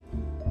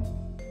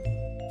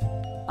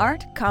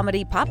art,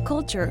 comedy, pop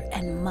culture,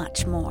 and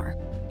much more.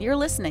 You're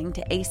listening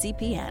to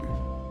ACPN.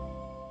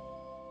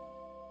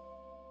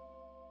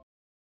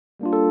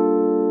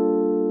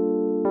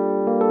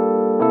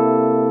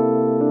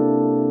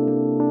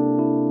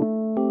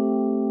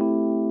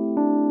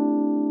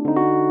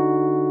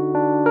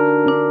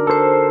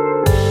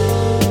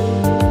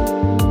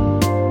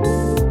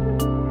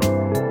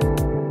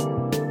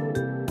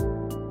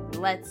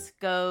 Let's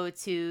go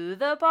to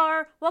the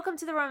bar. Welcome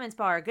to the Romance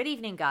Bar. Good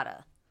evening,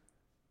 Gata.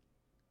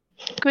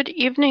 Good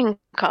evening,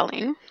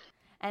 Colleen.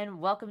 And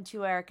welcome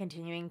to our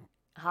continuing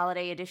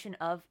holiday edition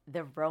of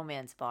the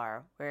Romance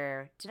Bar,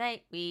 where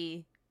tonight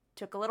we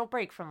took a little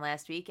break from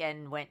last week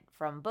and went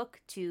from book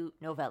to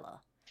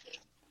novella,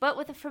 but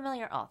with a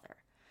familiar author.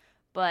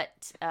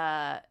 But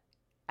I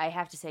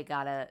have to say,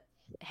 Gata,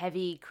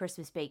 heavy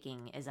Christmas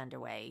baking is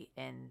underway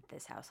in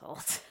this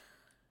household.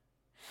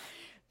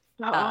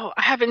 I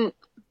haven't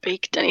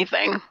baked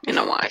anything in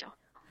a while.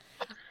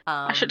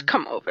 I should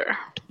come over.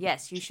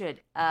 Yes, you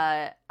should.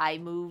 I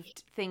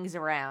moved things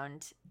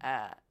around.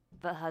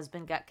 The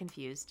husband got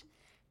confused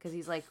because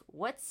he's like,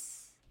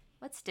 what's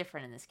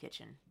different in this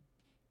kitchen?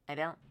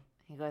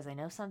 He goes, I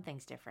know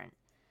something's different.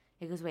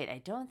 He goes, wait,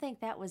 I don't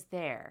think that was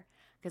there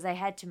because I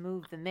had to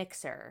move the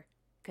mixer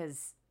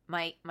because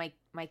my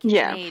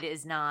KitchenAid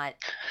is not,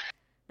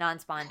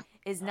 non-spawn,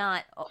 is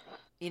not,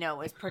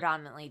 is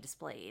predominantly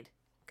displayed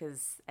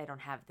because I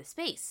don't have the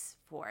space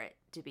for it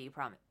to be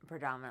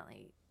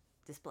predominantly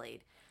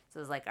displayed. So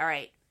I was like, all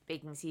right,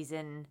 baking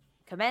season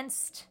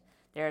commenced.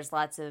 There's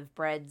lots of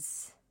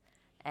breads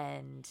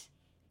and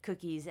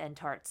cookies and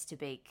tarts to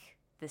bake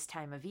this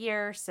time of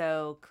year.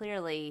 So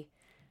clearly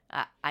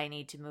I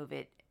need to move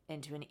it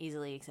into an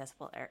easily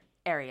accessible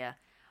area.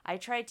 I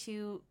tried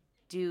to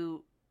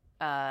do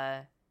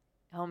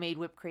homemade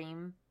whipped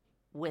cream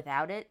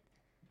without it.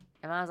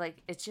 And I was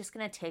like, it's just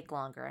going to take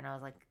longer. And I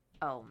was like,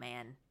 oh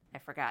man, I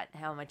forgot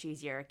how much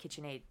easier a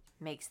KitchenAid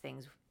makes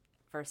things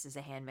versus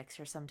a hand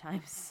mixer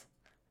sometimes.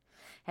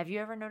 Have you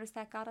ever noticed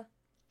that, Gata?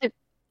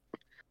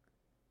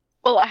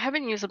 Well, I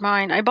haven't used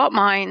mine. I bought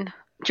mine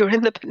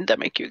during the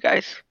pandemic, you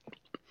guys.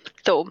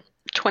 So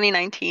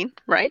 2019,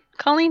 right?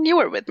 Colleen, you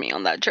were with me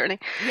on that journey.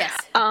 Yes.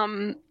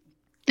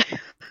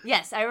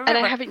 Yes, I remember.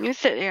 And I haven't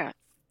used it yet.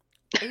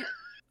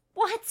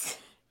 What?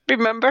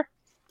 Remember?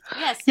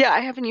 Yes. Yeah,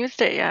 I haven't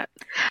used it yet.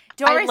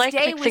 Doris I like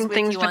Day mixing was with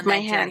things you with on my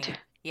that hand. journey.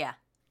 Yeah.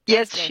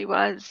 Yes, she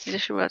was.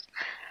 Yes, she was.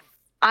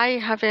 I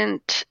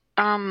haven't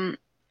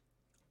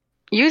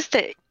used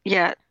it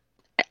yet.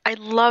 I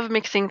love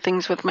mixing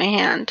things with my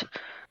hand.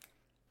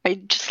 I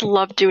just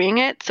love doing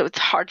it, so it's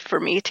hard for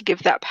me to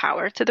give that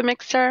power to the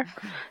mixer.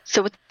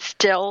 So it's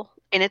still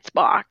in its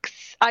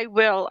box. I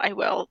will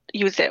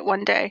use it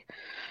one day,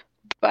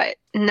 but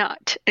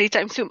not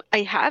anytime soon.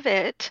 I have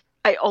it.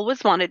 I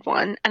always wanted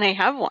one, and I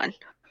have one.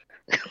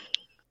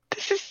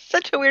 This is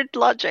such a weird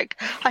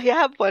logic. I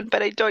have one,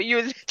 but I don't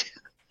use it.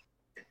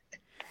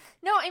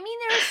 No, I mean,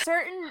 there are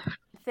certain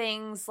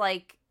things,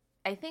 like,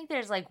 I think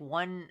there's, like,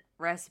 one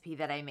recipe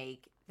that I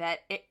make that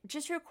it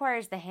just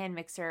requires the hand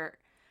mixer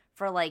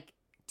for, like,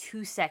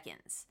 2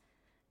 seconds.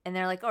 And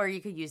they're like, oh, or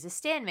you could use a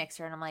stand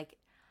mixer. And I'm like,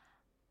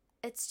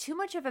 it's too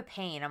much of a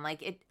pain. I'm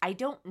like, I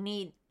don't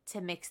need to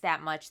mix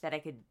that much that I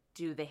could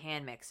do the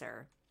hand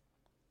mixer.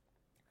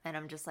 And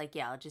I'm just like,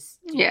 yeah, I'll just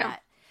do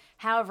that.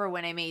 However,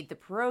 when I made the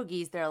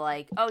pierogies, they're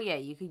like, oh, yeah,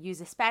 you could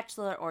use a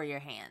spatula or your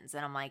hands.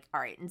 And I'm like,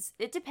 all right,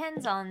 it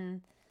depends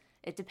on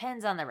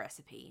the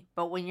recipe.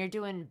 But when you're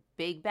doing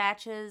big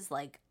batches,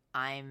 like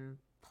I'm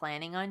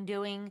planning on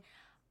doing,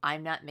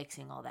 I'm not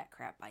mixing all that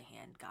crap by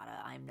hand, Gata.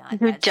 I'm not.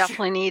 You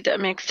definitely need a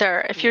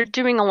mixer. If you're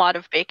doing a lot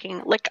of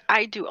baking, like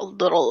I do a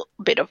little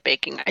bit of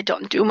baking. I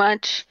don't do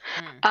much,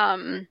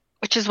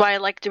 which is why I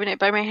like doing it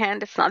by my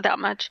hand. It's not that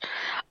much.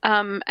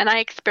 And I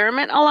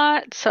experiment a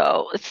lot.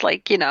 So it's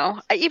like,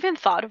 I even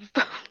thought of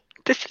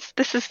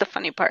this is the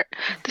funny part.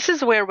 This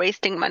is where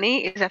wasting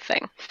money is a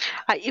thing.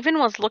 I even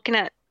was looking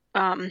at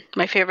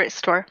my favorite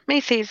store,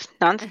 Macy's,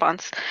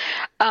 non-spons.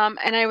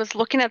 And I was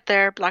looking at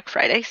their Black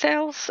Friday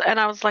sales and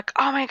I was like,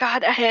 oh my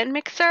God, a hand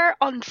mixer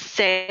on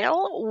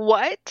sale?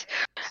 What?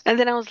 And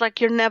then I was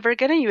like, you're never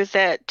going to use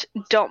it.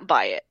 Don't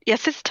buy it.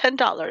 Yes, it's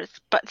 $10,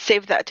 but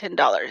save that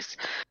 $10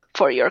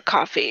 for your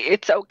coffee.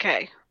 It's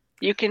okay.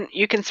 You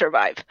can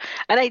survive.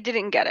 And I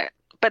didn't get it.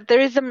 But there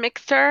is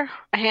a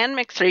hand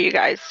mixer, you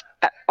guys,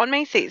 on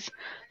Macy's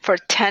for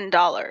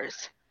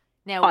 $10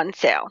 on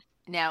sale.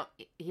 Now,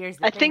 here's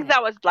the thing. I think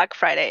that was Black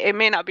Friday. It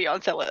may not be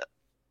on sale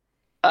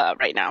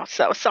right now,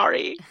 so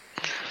sorry.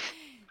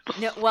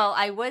 No, well,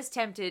 I was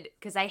tempted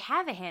because I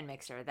have a hand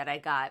mixer that I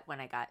got when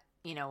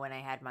I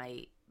had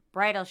my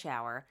bridal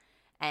shower,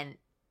 and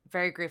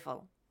very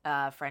grateful.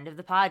 A friend of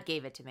the pod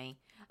gave it to me,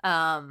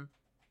 and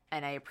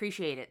I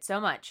appreciate it so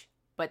much.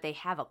 But they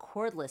have a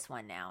cordless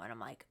one now, and I'm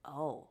like,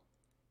 oh,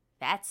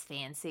 that's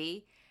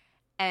fancy.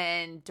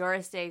 And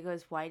Doris Day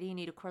goes, why do you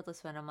need a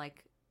cordless one? I'm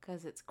like,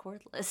 because it's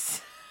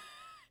cordless.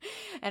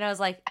 And I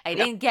was like, I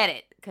didn't get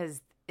it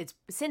because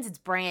since it's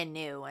brand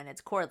new and it's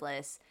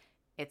cordless,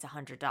 it's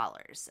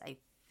 $100. I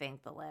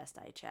think the last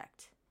I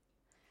checked.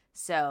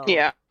 So,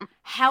 Yeah.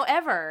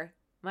 however,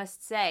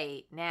 must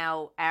say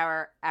now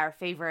our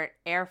favorite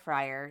air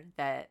fryer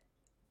that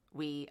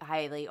we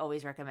highly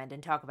always recommend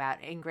and talk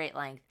about in great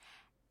length,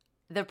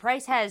 the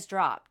price has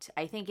dropped.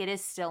 I think it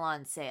is still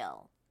on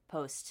sale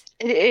post.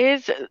 It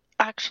is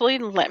actually,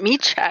 let me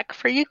check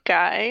for you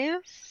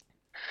guys.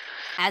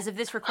 As of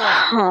this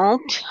recording.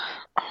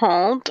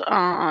 Hold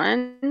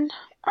on.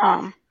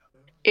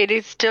 It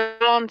is still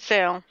on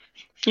sale.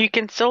 You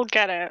can still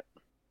get it.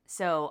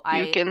 So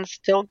you can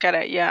still get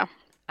it, yeah.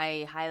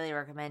 I highly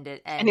recommend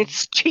it, and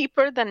it's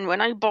cheaper than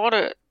when I bought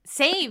it.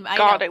 Same, I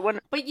God, know.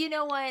 But you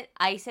know what?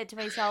 I said to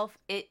myself,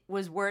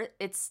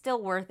 it's still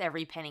worth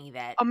every penny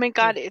that. Oh my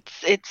God,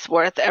 it's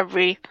worth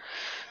every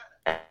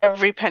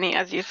penny,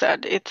 as you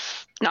said.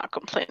 It's not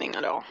complaining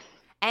at all.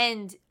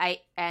 And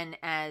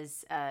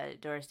as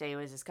Doris Day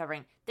was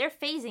discovering, they're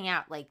phasing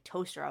out like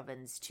toaster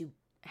ovens to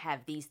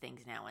have these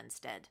things now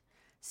instead.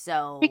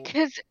 So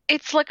because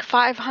it's like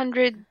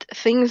 500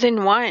 things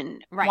in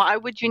one. Right. Why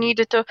would you need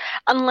it to?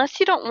 Unless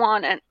you don't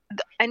want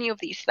any of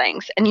these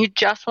things and you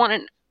just want a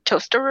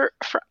toaster,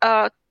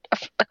 a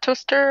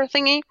toaster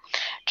thingy,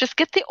 just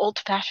get the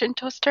old-fashioned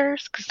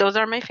toasters because those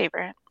are my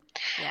favorite.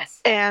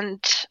 Yes.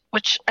 And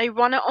which I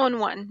want to own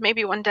one.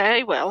 Maybe one day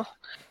I will.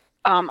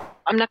 I'm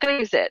not going to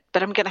use it,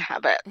 but I'm going to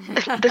have it.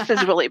 This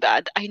is really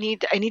bad. I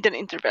need an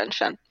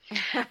intervention.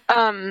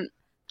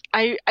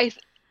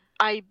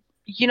 I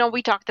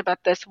we talked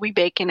about this. We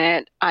bake in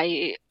it.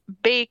 I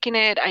bake in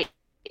it. I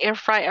air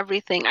fry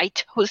everything. I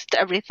toast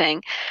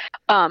everything.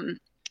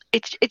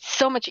 It's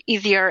so much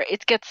easier.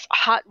 It gets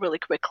hot really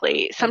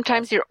quickly.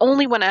 Sometimes you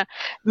only want to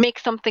make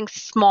something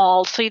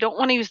small, so you don't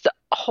want to use the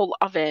whole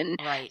oven.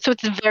 Right. So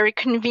it's very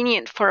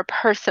convenient for a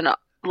person,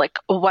 like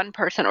one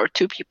person or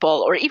two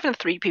people or even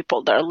three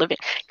people that are living,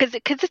 because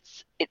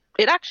it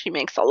actually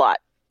makes a lot.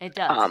 It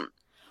does.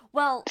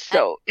 Well,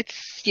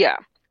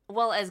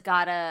 as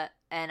Gata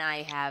and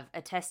I have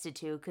attested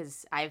to,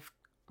 because I've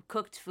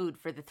cooked food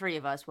for the three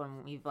of us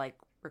when we've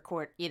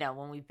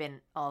when we've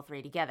been all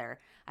three together.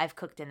 I've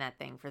cooked in that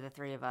thing for the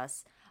three of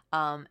us.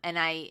 And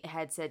I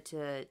had said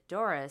to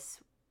Doris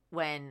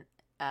when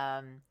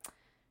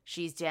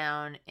she's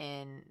down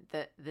in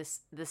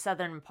the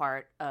southern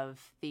part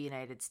of the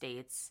United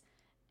States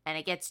and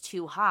it gets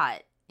too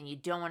hot and you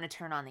don't want to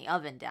turn on the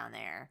oven down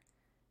there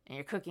and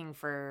you're cooking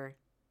for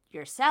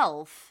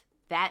yourself,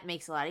 that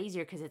makes it a lot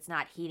easier because it's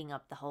not heating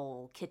up the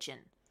whole kitchen.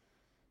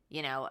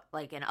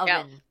 Like an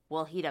oven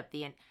will heat up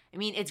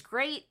it's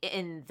great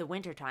in the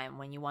wintertime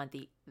when you want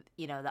the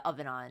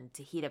oven on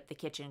to heat up the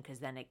kitchen because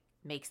then it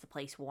makes the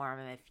place warm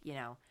and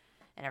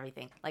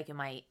everything. Like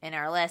in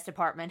our last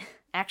apartment,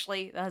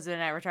 actually, the husband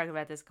and I were talking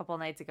about this a couple of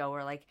nights ago.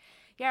 We're like,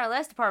 our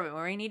last apartment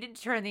where we needed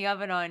to turn the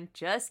oven on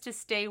just to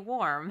stay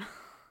warm,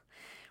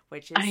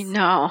 I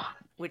know,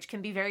 which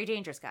can be very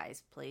dangerous,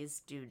 guys.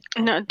 Please do.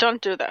 No,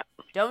 don't do that.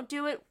 Don't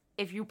do it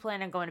if you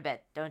plan on going to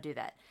bed. Don't do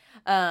that.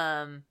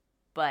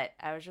 But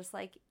I was just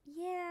like,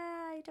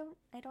 I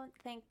don't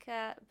think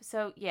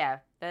so. Yeah,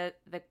 the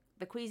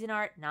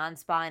Cuisinart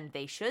non-spawn,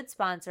 they should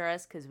sponsor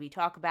us because we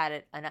talk about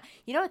it enough.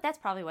 You know what? That's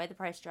probably why the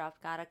price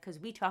dropped, Gata, because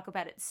we talk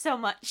about it so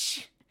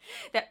much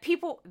that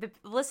the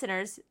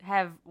listeners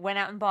have went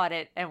out and bought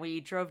it, and we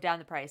drove down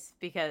the price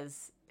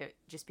because it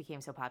just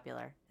became so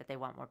popular that they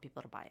want more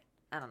people to buy it.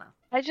 I don't know.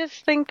 I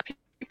just think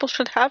people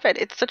should have it.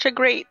 It's such a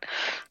great.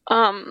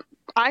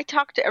 I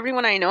talk to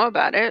everyone I know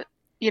about it,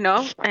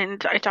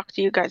 and I talk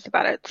to you guys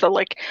about it. So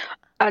like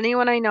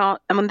anyone I know,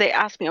 and when they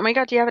ask me, "Oh my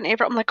God, do you have an air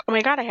fryer?" I'm like, "Oh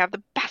my God, I have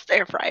the best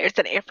air fryer. It's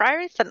an air fryer,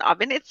 it's an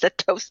oven, it's a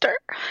toaster,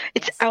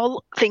 it's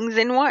all things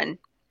in one."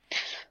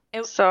 It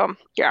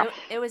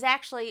was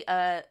actually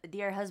a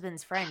dear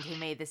husband's friend who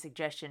made the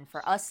suggestion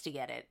for us to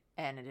get it,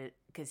 and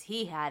because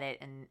he had it,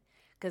 and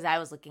because I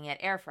was looking at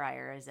air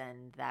fryers,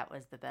 and that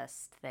was the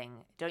best thing.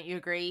 Don't you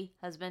agree,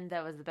 husband?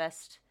 That was the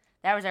best.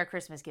 That was our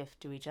Christmas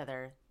gift to each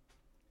other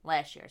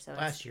last year.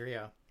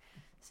 Yeah.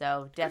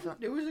 So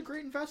definitely, it was a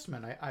great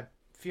investment. I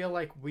feel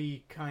like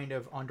we kind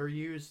of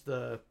underused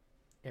the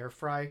air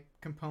fry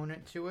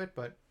component to it,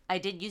 but I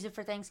did use it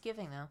for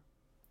Thanksgiving, though.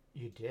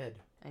 You did.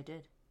 I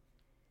did.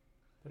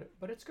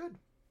 But it's good.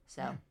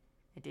 So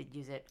I did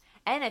use it,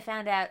 and I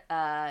found out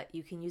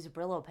you can use a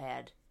Brillo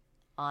pad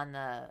on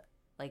the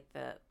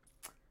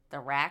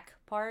rack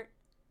part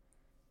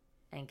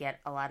and get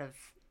a lot of.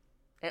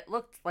 It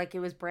looked like it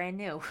was brand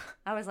new.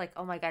 I was like,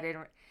 oh my God!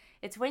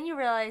 It's when you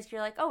realize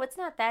you're like, oh, it's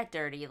not that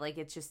dirty. Like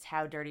it's just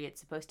how dirty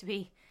it's supposed to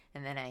be.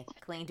 And then I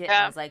cleaned it and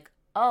I was like,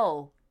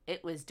 oh,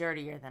 it was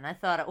dirtier than I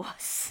thought it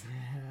was.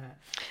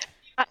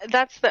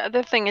 That's the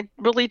other thing. It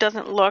really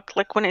doesn't look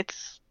like when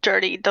it's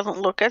dirty. It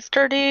doesn't look as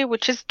dirty,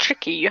 which is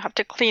tricky. You have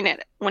to clean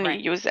it when you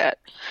use it.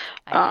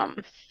 I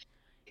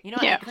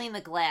clean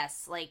the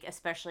glass, like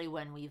especially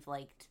when we've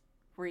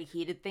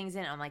reheated things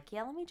in. I'm like,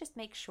 let me just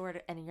make sure.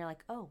 And you're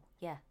like, oh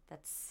yeah,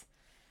 that's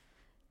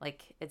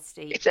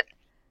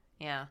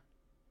yeah.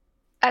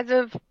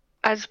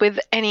 As with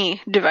any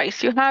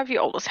device you have, you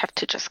always have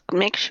to just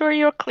make sure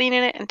you're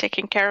cleaning it and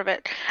taking care of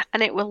it,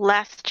 and it will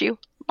last you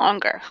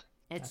longer.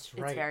 It's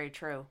very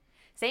true.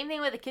 Same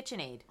thing with a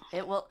KitchenAid.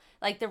 It will,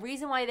 like, the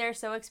reason why they're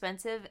so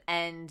expensive,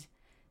 and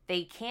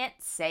they can't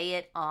say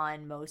it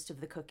on most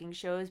of the cooking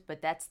shows,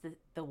 but that's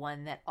the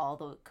one that all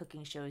the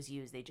cooking shows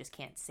use. They just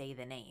can't say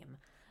the name.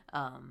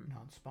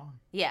 Not Spawn.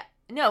 Yeah.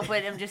 No,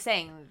 but I'm just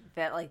saying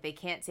that, like, they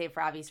can't say it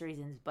for obvious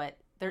reasons, but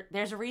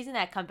there's a reason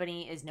that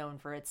company is known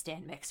for its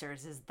stand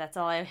mixers. That's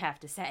all I have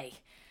to say.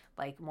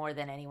 Like, more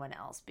than anyone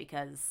else,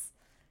 because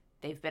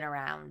they've been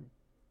around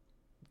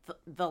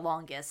the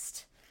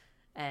longest,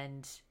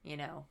 and, you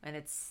know,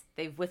 and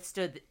they've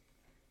withstood.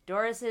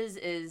 Doris's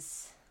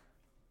is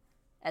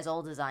as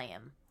old as I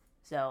am,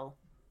 so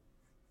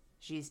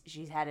she's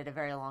had it a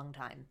very long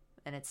time,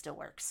 and it still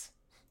works.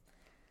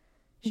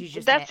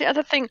 That's the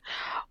other thing.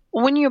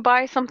 When you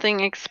buy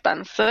something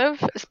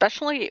expensive,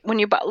 especially when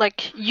you buy,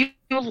 like, you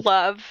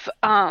love,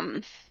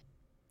 oh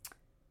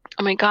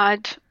my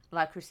God,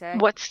 Le Creuset.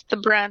 what's the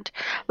brand?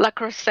 Le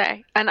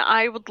Creuset. And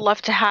I would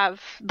love to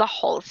have the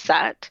whole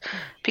set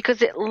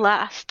because it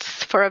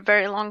lasts for a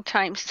very long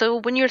time. So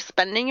when you're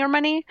spending your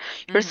money,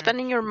 you're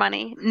spending your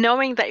money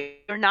knowing that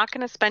you're not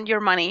going to spend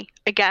your money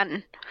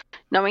again,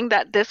 knowing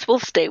that this will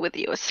stay with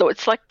you. So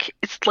it's like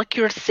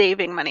you're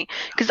saving money.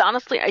 Because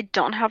honestly, I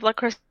don't have Le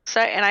Creuset,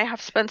 and I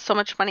have spent so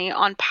much money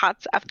on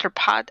pots after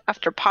pot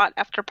after pot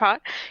after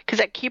pot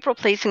because I keep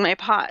replacing my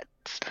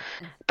pots.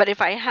 But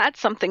if I had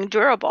something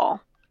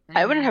durable,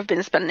 I wouldn't have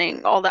been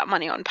spending all that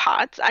money on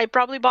pots. I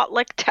probably bought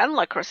like 10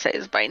 Le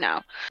Creusets by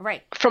now.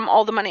 Right. From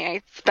all the money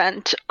I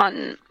spent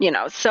on, you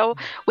know. So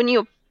when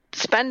you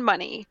spend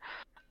money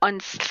on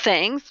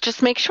things,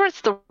 just make sure it's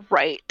the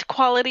right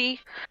quality.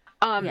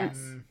 Yes.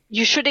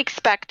 You should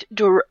expect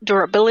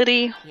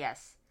durability.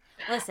 Yes.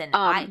 Listen,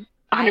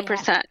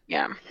 100%.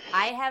 Yeah.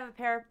 I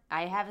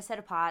have a set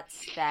of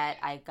pots that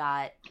I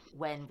got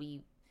when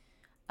we,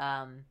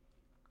 I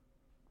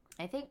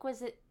think,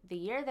 was it the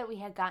year that we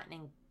had gotten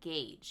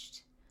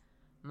engaged?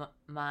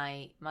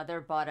 My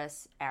mother bought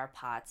us our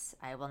pots.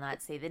 I will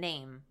not say the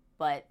name,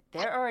 but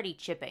they're already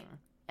chipping.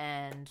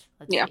 And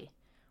let's see,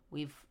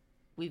 we've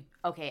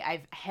okay.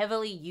 I've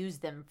heavily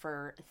used them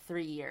for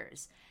 3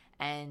 years,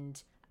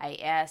 and I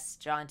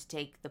asked John to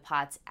take the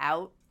pots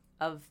out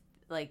of,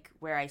 like,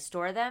 where I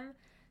store them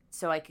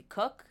so I could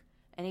cook,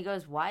 and he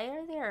goes, "Why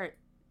are there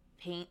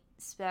paint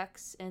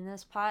specks in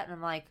this pot?" And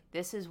I'm like,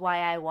 "This is why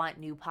I want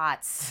new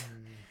pots."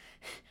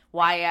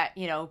 Why,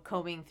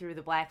 combing through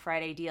the Black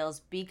Friday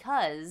deals,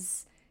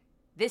 because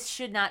this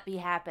should not be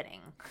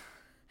happening.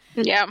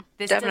 Yeah,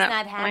 this definitely. does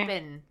not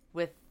happen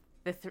with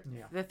the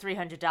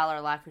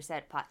 $300 Le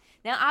Creuset pot.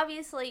 Now,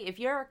 obviously, if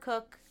you're a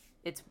cook,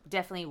 it's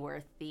definitely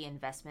worth the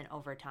investment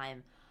over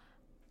time.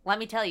 Let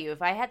me tell you,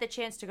 if I had the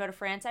chance to go to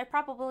France, I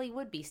probably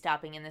would be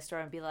stopping in the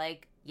store and be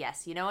like,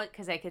 yes, you know what?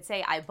 Because I could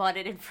say I bought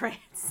it in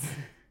France.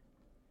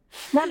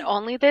 Not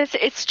only this,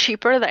 it's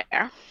cheaper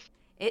there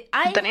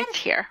than it's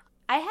here.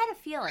 I had a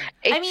feeling.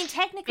 I mean,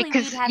 technically,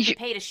 we'd have to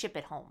pay to ship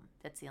it home.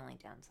 That's the only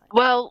downside.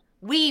 Well,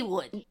 we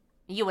would.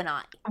 You and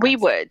I. We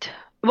would.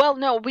 Well,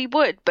 no, we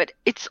would, but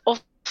it's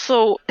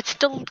still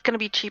going to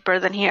be cheaper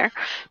than here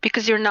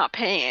because you're not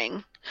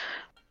paying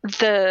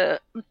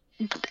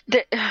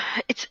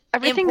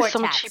everything is so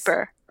much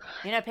cheaper.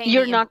 You're not paying.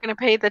 You're not going to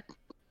pay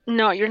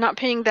you're not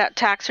paying that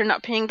tax. You're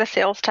not paying the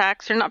sales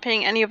tax. You're not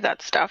paying any of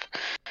that stuff.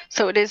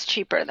 So it is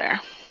cheaper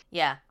there.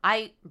 Yeah,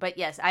 but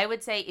yes, I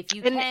would say if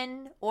you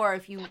can, or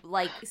if you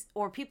like,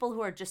 or people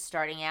who are just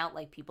starting out,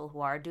 like people who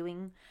are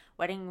doing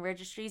wedding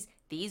registries,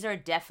 these are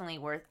definitely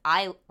worth.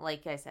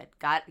 Like I said,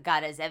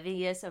 got as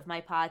envious of my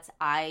pots.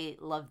 I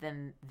love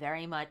them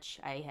very much.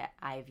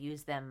 I've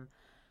used them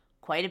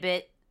quite a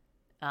bit.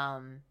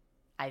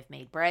 I've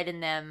made bread in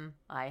them.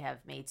 I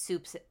have made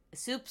soups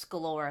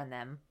galore in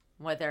them,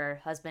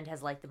 whether husband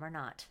has liked them or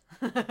not.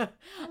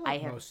 I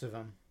have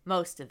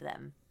most of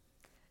them,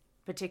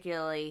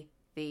 particularly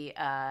the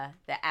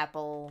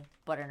apple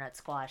butternut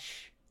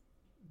squash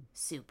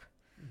soup,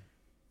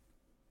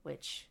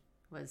 which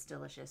was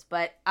delicious.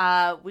 But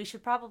we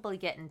should probably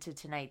get into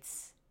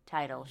tonight's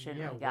title,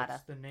 shouldn't we, Gata?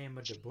 What's the name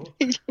of the book?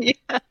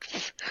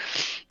 Yes.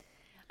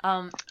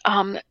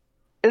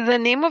 The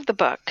name of the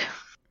book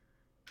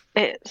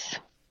is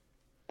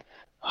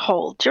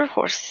Hold Your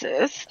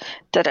Horses.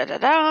 Da da da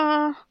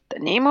da. The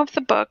name of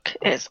the book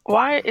is,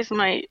 why is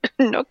my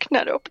Nook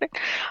not opening?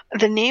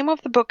 The name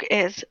of the book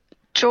is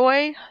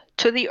Joy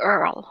to the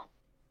Earl.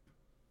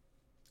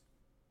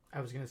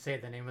 I was gonna say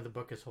the name of the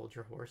book is Hold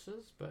Your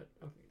Horses, but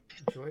okay.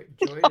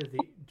 Joy to the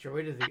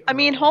Earl. I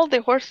mean, hold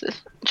the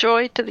horses.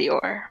 Joy to the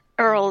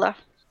Earl.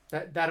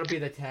 That'll be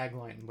the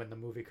tagline when the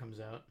movie comes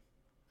out.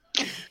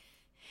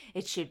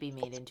 It should be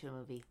made into a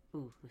movie.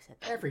 Ooh, who said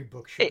that? Every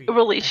book should. It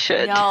really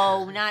should.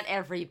 No, not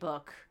every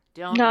book.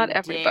 Don't not you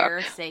every dare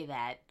book. say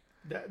that.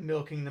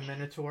 Milking the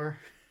Minotaur.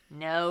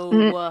 No.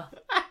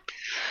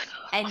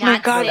 And oh not my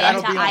God, Santa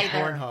that'll be on either.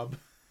 Pornhub.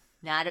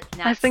 Not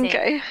I think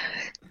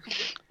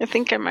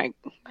I might.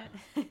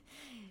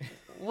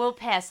 We'll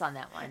pass on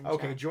that one.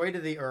 Okay, John. Joy to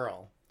the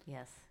Earl.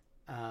 Yes.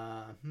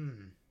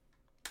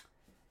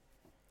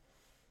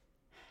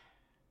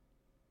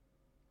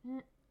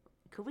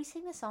 Could we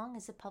sing the song?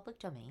 Is it public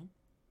domain?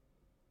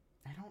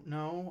 I don't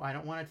know. I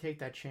don't want to take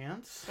that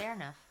chance. Fair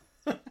enough.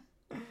 I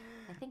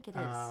think it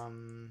is.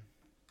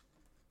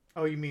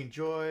 Oh, you mean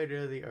Joy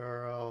to the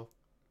Earl?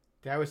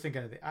 I was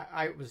thinking of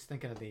I was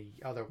thinking of the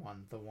other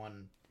one, the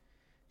one.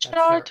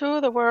 Joy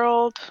to the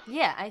world.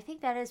 Yeah, I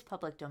think that is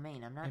public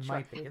domain. I'm not It sure.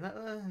 might be.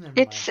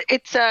 It's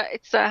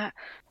a.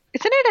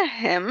 Isn't it a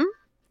hymn?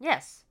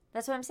 Yes,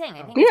 that's what I'm saying.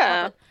 I think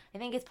I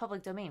think it's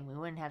public domain. We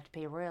wouldn't have to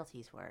pay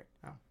royalties for it.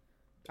 Oh,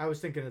 I was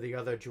thinking of the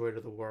other Joy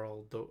to the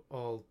world.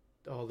 All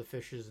the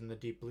fishes in the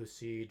deep blue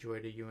sea. Joy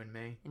to you and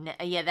me. No,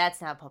 yeah,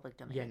 that's not public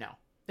domain. Yeah, no.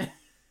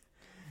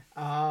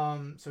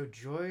 So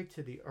Joy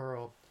to the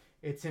Earl.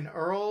 It's an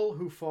Earl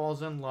who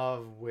falls in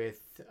love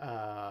with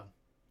I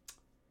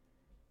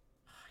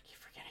keep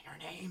forgetting her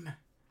name.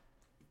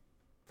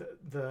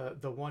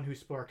 The one who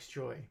sparks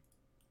joy.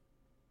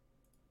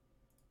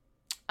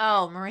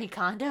 Oh, Marie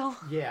Kondo?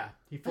 Yeah,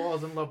 he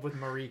falls in love with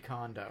Marie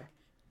Kondo.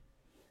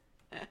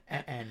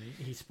 And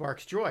he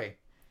sparks joy.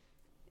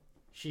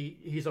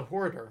 He's a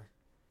hoarder,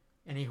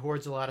 and he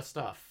hoards a lot of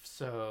stuff.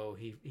 So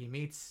he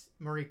meets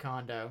Marie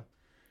Kondo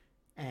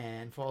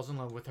and falls in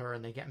love with her,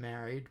 and they get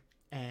married,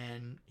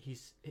 and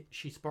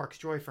she sparks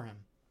joy for him.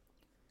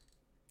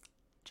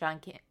 John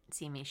can't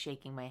see me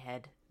shaking my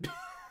head.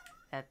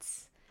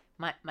 That's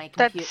my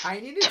computer. That's I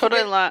needed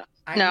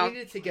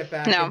to get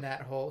back in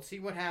that hole. See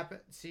what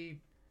happened? See,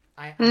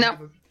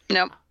 No.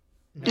 No.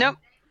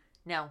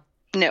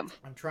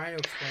 I'm trying to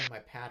explain my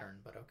pattern,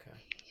 but okay.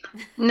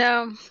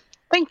 No.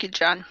 Thank you,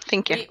 John.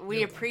 Thank you.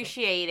 We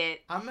appreciate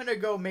it. I'm gonna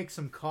go make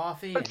some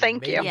coffee. But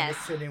thank you.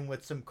 Yes. Mix it in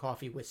with some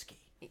coffee whiskey.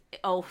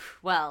 Oh,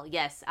 well,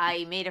 yes.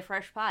 I made a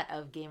fresh pot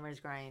of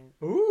Gamers Grind.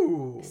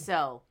 Ooh.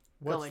 So,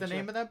 what's the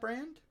name of that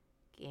brand?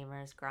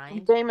 Gamers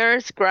Grind.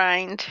 Gamers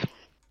Grind.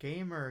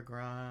 Gamer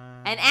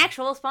Grind. An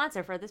actual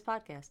sponsor for this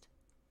podcast.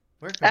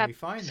 Where can we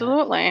find that?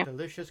 Absolutely.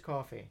 Delicious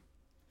coffee.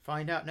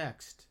 Find out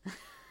next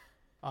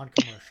on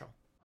commercial.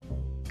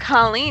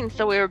 Colleen,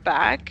 so we're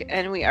back,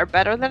 and we are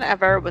better than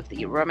ever with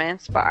the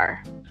Romance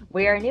Bar.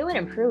 We are new and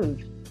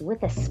improved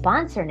with a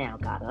sponsor now,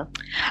 Gata.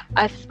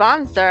 A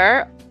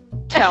sponsor?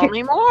 Tell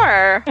me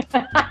more.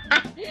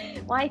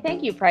 Why,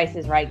 thank you, Price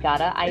is Right,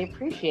 Gata. I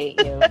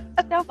appreciate you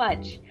so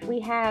much. We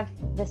have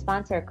the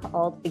sponsor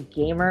called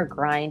Gamer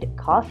Grind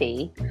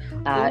Coffee.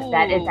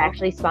 That is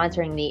actually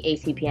sponsoring the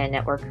ACPN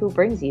network, who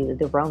brings you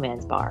the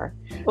Romance Bar.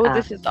 Oh,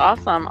 this is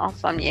awesome.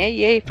 Awesome.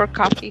 Yay for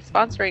coffee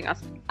sponsoring us.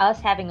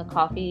 Us having a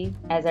coffee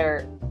as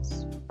our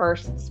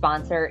first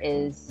sponsor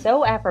is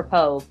so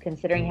apropos,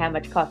 considering how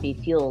much coffee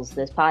fuels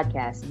this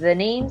podcast. The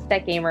names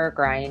that Gamer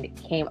Grind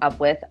came up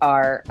with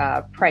are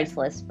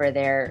priceless for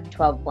their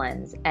 12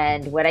 blends.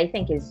 And what I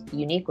think is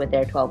unique with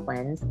their 12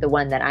 blends, the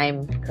one that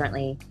I'm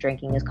currently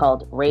drinking is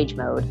called Rage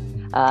Mode.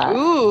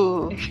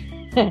 Ooh.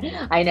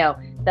 I know.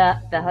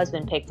 The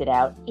husband picked it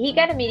out. He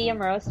got a medium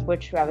roast,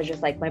 which I was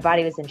just like, my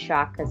body was in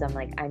shock because I'm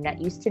like, I'm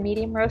not used to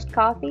medium roast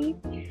coffee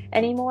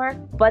anymore.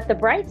 But the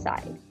bright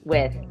side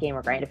with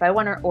Gamer Grind, if I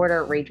want to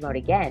order Rage Mode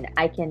again,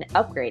 I can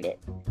upgrade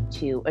it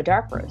to a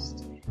dark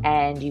roast.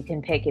 And you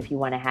can pick if you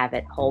want to have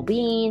it whole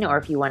bean or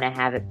if you want to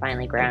have it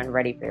finely ground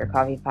ready for your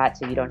coffee pot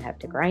so you don't have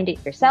to grind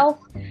it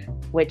yourself,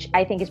 which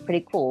I think is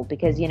pretty cool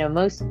because, you know,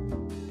 most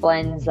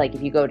blends, like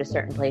if you go to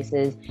certain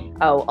places,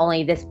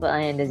 only this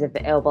blend is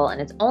available and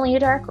it's only a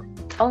dark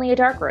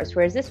roast,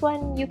 whereas this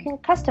one you can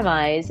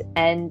customize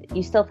and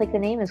you still think the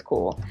name is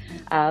cool.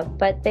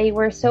 But they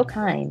were so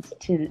kind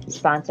to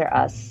sponsor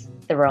us,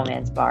 the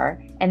Romance Bar,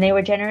 and they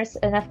were generous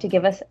enough to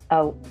give us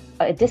a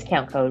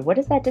discount code. What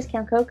is that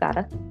discount code,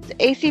 Gata?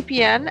 It's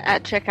ACPN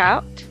at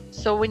checkout.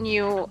 So when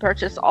you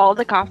purchase all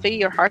the coffee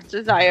your heart's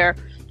desire,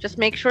 just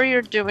make sure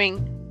you're doing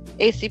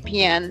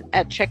ACPN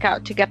at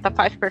checkout to get the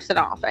 5%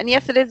 off. And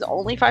yes, it is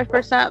only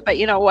 5%, but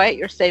you know what?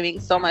 You're saving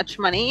so much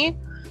money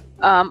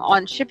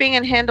on shipping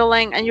and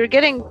handling, and you're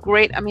getting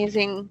great,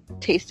 amazing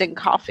tasting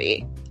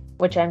coffee.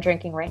 Which I'm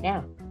drinking right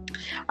now.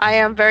 I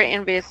am very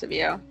envious of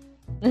you.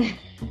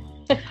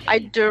 I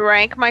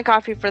drank my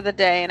coffee for the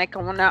day, and I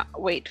cannot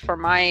wait for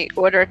my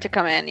order to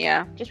come in,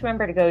 yeah. Just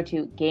remember to go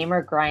to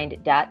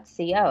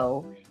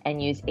gamergrind.co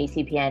and use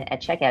ACPN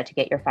at checkout to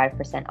get your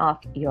 5% off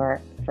your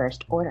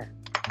first order.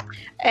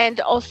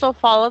 And also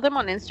follow them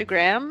on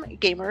Instagram,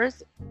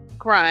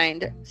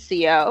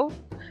 GamersGrindCO,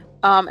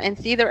 and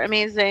see their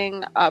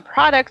amazing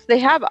products. They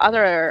have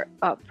other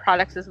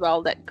products as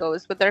well that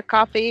goes with their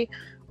coffee.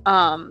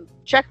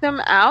 Check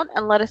them out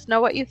and let us know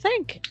what you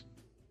think.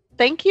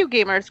 Thank you,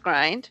 Gamers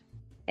Grind.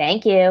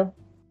 Thank you.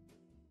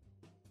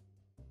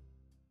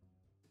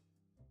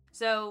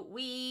 So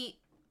we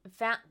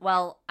found,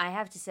 well, I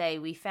have to say,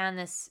 we found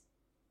this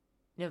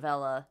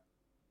novella.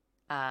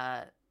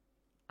 I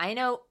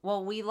know,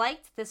 well, we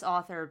liked this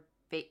author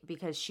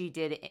because she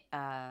did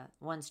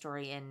one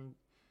story in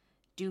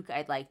Duke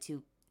I'd Like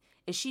To.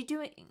 Is she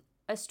doing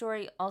a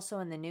story also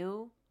in the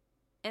new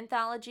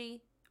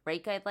anthology,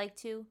 Rake I'd Like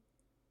To?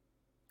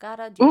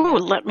 Gata, do you know?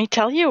 Let me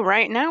tell you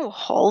right now.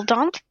 Hold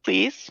on,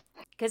 please.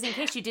 Because in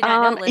case you did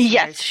not know, listeners.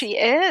 Yes, she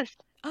is.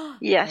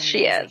 Yes,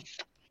 she is.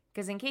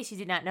 Because in case you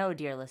did not know,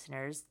 dear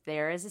listeners,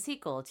 there is a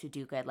sequel to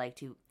Duke I'd Like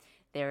To.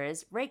 there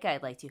is Rake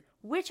I'd Like To,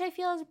 which I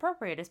feel is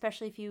appropriate,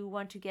 especially if you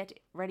want to get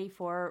ready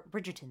for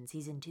Bridgerton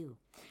Season 2,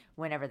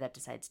 whenever that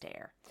decides to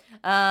air.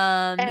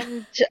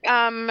 And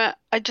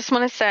I just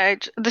want to say,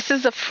 this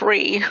is a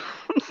free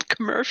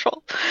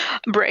commercial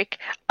break.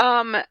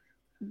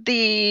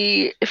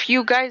 If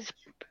you guys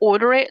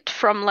order it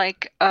from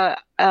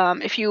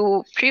if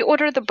you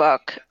pre-order the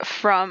book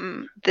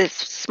from this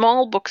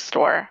small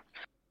bookstore,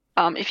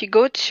 if you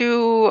go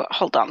to,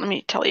 hold on, let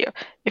me tell you.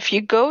 If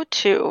you go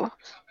to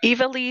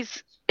Eva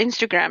Lee's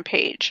Instagram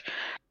page,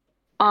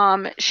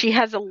 she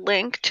has a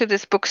link to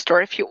this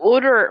bookstore. If you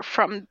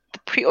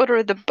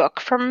pre-order the book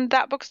from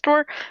that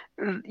bookstore,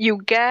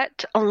 you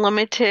get a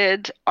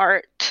limited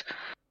art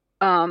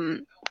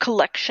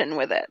collection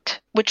with it,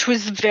 which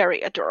was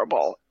very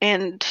adorable,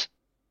 and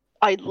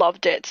I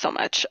loved it so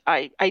much.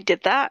 I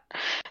did that.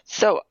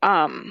 So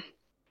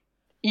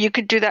you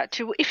could do that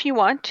too if you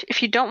want.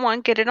 If you don't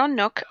want, get it on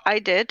Nook. I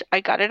did.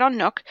 I got it on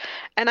Nook.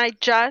 And I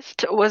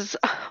just was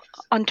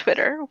on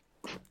Twitter,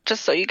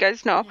 just so you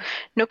guys know.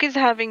 Nook is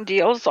having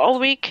deals all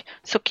week,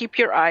 so keep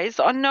your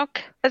eyes on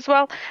Nook as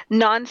well.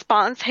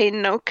 Non-spons, hey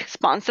Nook,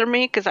 sponsor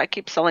me because I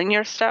keep selling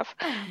your stuff,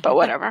 but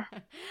whatever.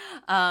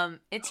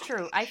 It's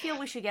true. I feel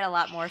we should get a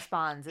lot more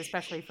spawns,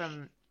 especially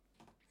from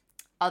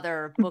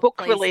other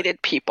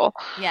book-related people.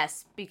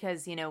 Yes,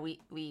 because,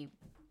 we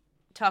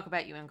talk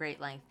about you in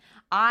great length.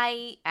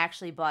 I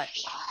actually bought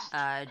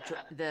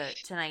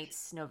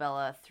tonight's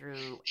novella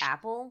through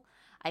Apple.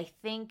 I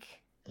think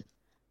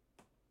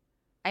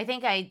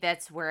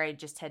that's where I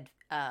just had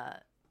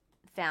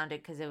found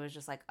it, because it was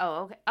just like,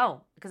 oh, okay.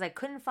 Oh, because I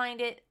couldn't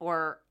find it,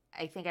 or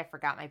I think I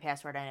forgot my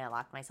password and I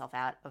locked myself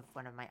out of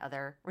one of my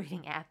other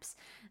reading apps.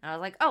 And I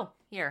was like, oh,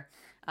 here.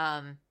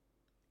 And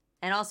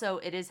also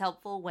it is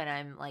helpful when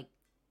I'm like,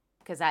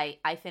 because I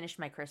finished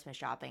my Christmas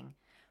shopping,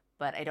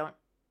 but I don't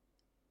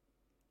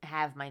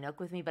have my Nook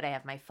with me, but I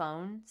have my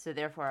phone. So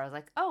therefore I was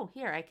like, oh,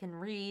 here, I can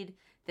read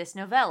this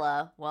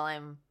novella while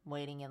I'm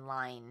waiting in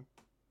line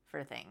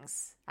for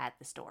things at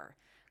the store.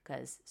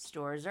 Because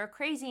stores are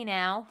crazy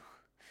now.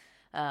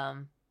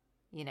 Thanks.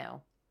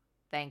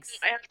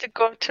 I have to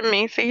go to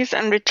Macy's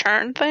and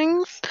return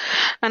things,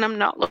 and I'm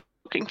not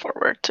looking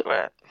forward to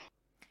it.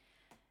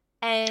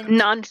 And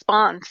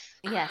non-spons.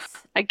 Yes.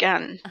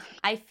 Again.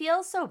 I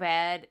feel so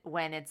bad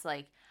when it's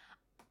like,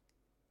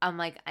 I'm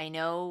like, I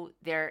know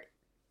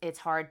it's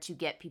hard to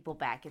get people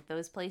back at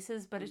those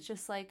places, but it's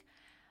just like,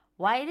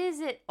 why does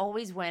it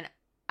always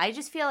I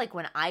just feel like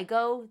when I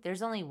go,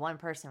 there's only one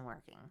person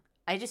working.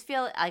 I just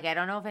feel like, I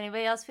don't know if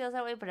anybody else feels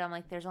that way, but I'm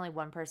like, there's only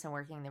one person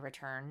working the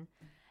return.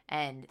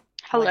 And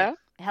hello?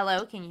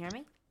 Hello, can you hear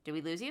me? Did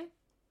we lose you?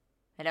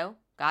 Hello?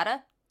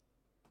 Gotta?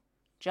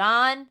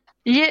 John?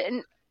 Yeah.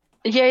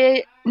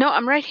 No,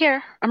 I'm right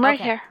here.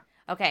 Here.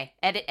 Okay.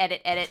 Edit.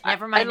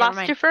 Never mind. I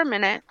lost you for a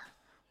minute.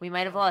 We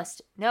might have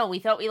lost. No, we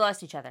thought we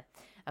lost each other.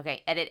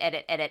 Okay. Edit.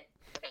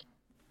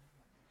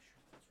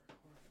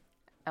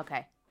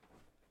 Okay.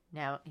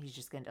 Now he's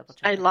just going to double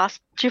check. I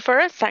lost you for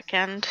a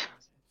second.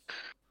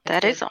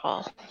 That is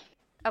all.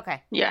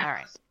 Okay. Yeah. All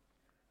right.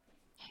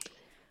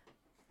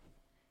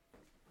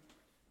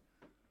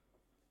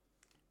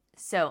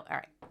 So, all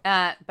right.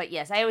 But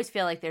yes, I always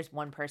feel like there's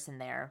one person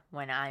there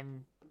when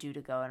I'm due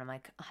to go, and I'm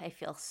like, I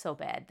feel so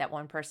bad that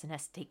one person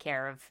has to take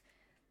care of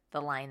the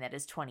line that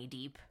is 20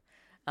 deep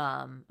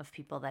of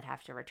people that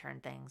have to return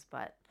things.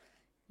 But,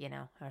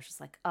 I was just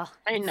like, oh.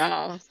 I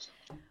know.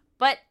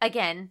 But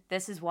again,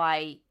 this is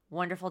why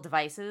wonderful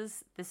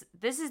devices. This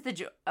is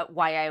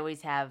why I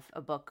always have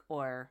a book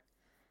or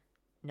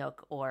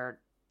Nook or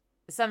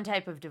some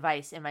type of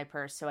device in my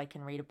purse so I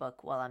can read a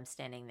book while I'm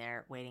standing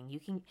there waiting. You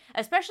can,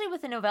 especially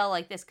with a novella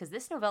like this, because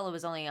this novella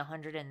was only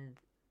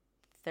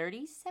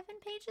 137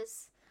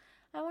 pages,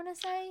 I want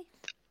to say.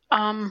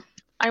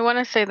 I want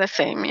to say the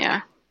same,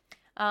 yeah.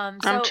 I'm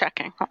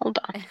checking. Hold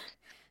on.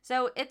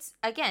 So it's,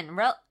 again,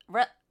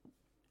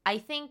 I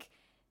think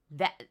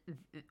that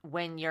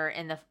when you're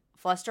in the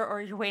fluster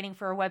or you're waiting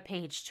for a web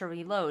page to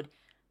reload,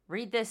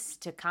 read this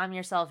to calm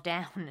yourself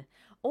down.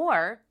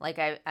 Or, like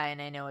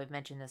I know I've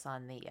mentioned this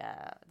on the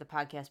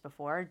podcast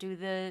before, do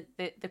the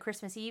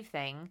Christmas Eve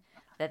thing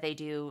that they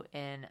do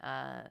in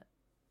I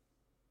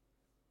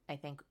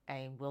think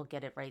I will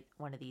get it right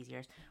one of these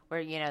years,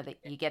 where that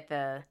you get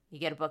a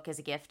book as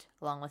a gift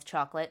along with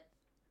chocolate.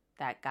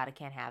 That gotta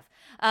can't have.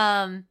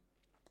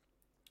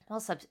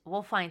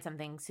 We'll find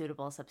something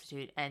suitable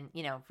substitute and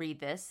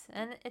read this,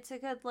 and it's a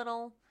good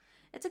little.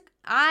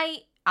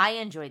 I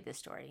enjoyed this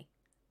story.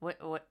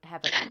 What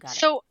happened?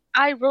 So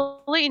I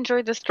really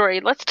enjoyed the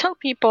story. Let's tell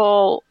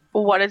people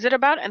what is it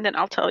about, and then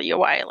I'll tell you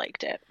why I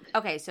liked it.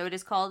 Okay, so it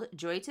is called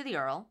Joy to the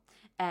Earl,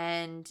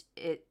 and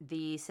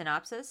the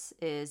synopsis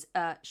is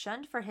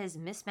shunned for his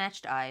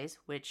mismatched eyes,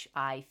 which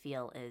I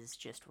feel is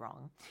just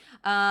wrong.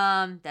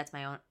 That's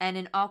my own, and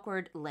an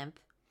awkward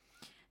limp.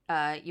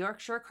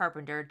 Yorkshire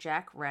carpenter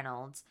Jack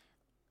Reynolds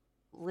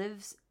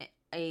lives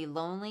a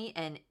lonely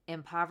and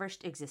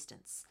impoverished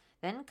existence.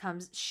 Then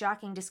comes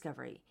shocking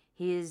discovery.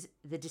 He is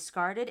the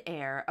discarded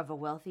heir of a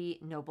wealthy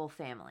noble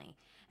family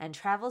and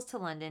travels to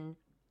London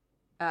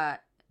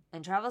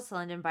travels to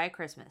London by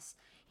Christmas.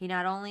 He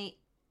not only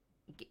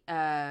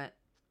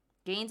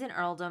gains an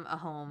earldom, a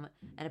home,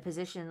 and a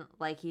position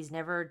like he's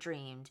never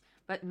dreamed,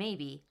 but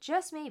maybe,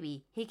 just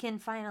maybe, he can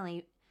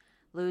finally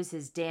lose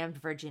his damned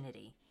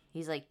virginity.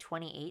 He's like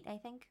 28, I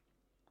think.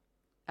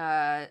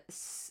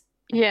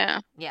 Yeah.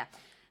 Yeah.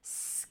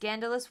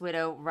 Scandalous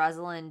widow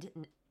Rosalind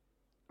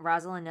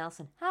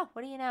Nelson. Oh,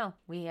 what do you know?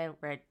 We had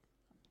read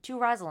 2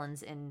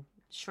 Rosalinds in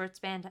short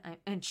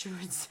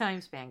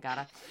time span.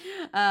 Gotta.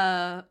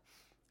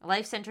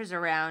 Life centers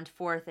around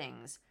 4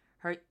 things: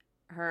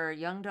 her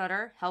young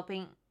daughter,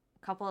 helping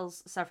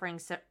couples suffering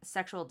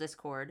sexual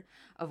discord,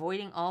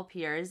 avoiding all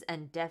peers,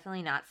 and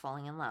definitely not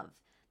falling in love.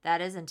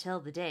 That is until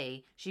the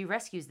day she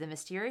rescues the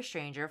mysterious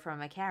stranger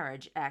from a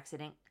carriage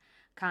accident,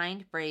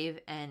 kind, brave,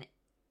 and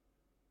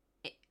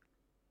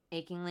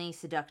achingly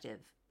seductive.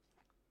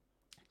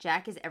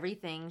 Jack is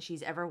everything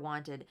she's ever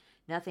wanted.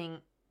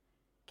 Nothing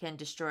can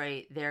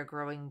destroy their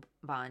growing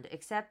bond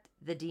except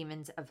the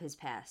demons of his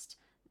past.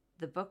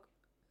 The book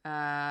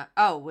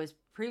was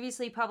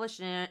previously published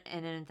in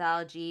an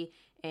anthology,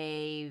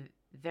 A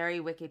Very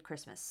Wicked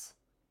Christmas.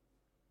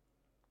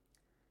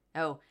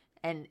 Oh,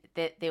 and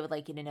they would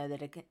like you to know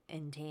that it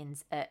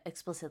contains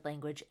explicit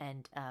language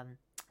and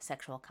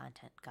sexual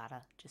content.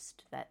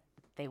 Just that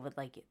they would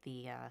like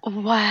the...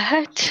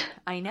 What?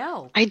 I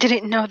know. I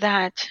didn't know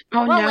that.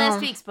 Oh, well, no. last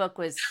week's book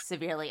was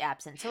severely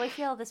absent, so I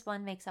feel this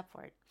one makes up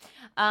for it.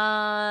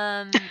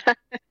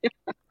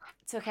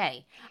 It's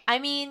okay. I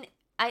mean,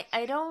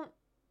 I don't...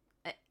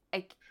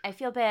 I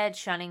feel bad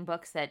shunning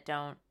books that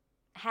don't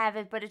have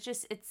it, but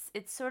it's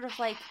sort of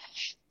like...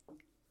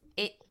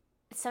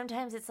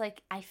 Sometimes it's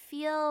like, I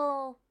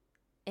feel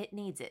it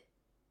needs it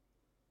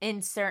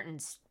in certain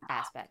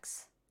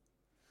aspects.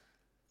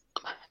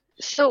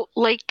 So,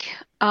 like,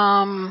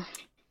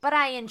 but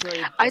I enjoyed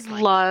this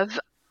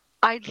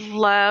I'd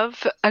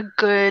love a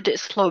good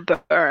slow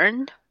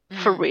burn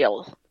for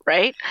real,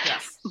 right?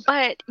 Yes.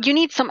 But you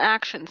need some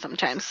action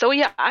sometimes. So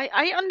yeah,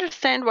 I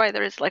understand why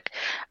there's like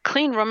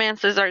clean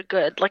romances are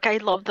good. Like, I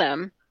love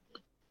them.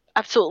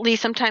 Absolutely.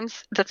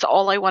 Sometimes that's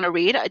all I want to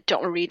read. I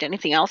don't read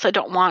anything else. I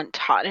don't want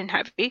hot and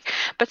heavy.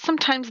 But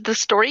sometimes the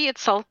story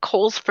itself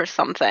calls for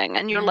something,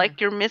 and you're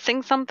like, you're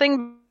missing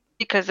something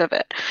because of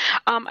it.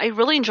 I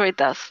really enjoyed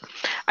this.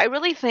 I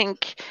really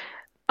think,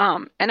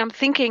 and I'm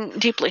thinking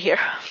deeply here,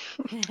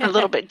 a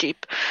little bit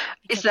deep,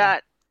 is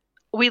that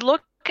we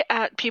look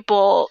at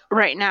people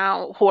right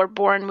now who are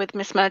born with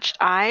mismatched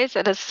eyes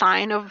as a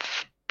sign of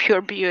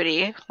pure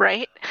beauty,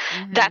 right?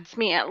 Mm-hmm. That's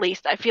me, at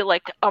least. I feel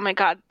like, oh my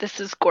God, this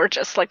is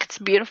gorgeous. Like, it's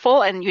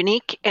beautiful and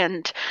unique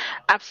and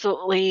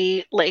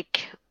absolutely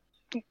like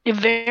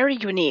very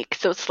unique.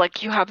 So it's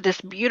like you have this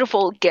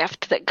beautiful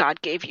gift that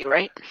God gave you,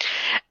 right?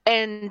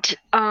 And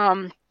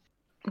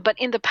but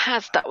in the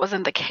past that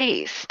wasn't the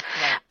case.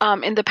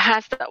 Right. In the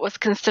past that was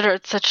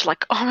considered such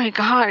like, oh my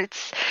God,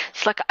 it's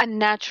like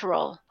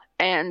unnatural.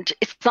 And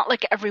it's not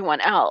like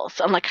everyone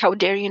else. I'm like, how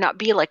dare you not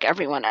be like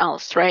everyone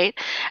else, right?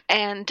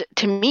 And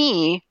to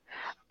me,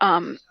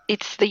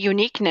 it's the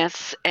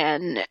uniqueness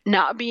and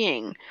not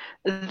being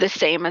the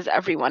same as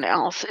everyone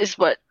else is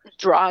what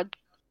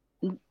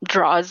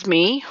draws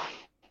me,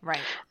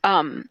 right?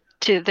 To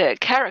the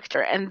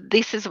character. And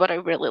this is what I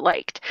really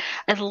liked.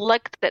 I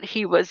liked that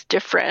he was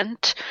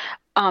different,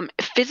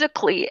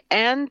 physically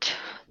and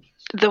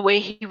the way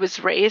he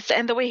was raised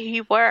and the way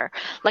he were.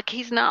 Like,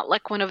 he's not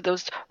like one of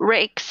those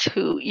rakes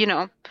who,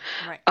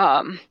 right.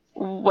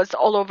 Was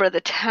all over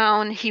the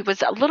town. He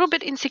was a little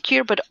bit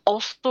insecure, but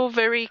also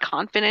very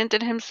confident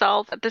in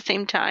himself at the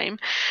same time.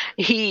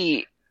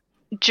 He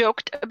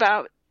joked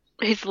about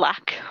his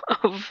lack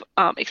of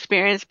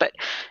experience, but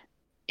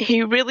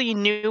he really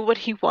knew what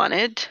he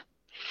wanted.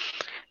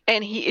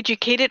 And he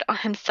educated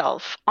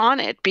himself on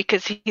it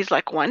because he's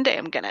like, one day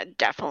I'm going to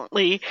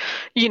definitely,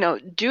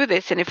 do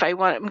this. And if I'm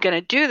going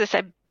to do this,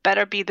 I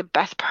better be the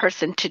best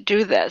person to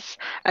do this.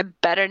 I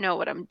better know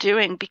what I'm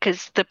doing,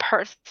 because the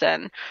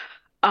person,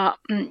 if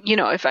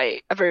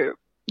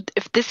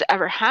this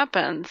ever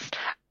happens,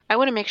 I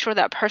want to make sure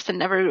that person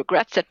never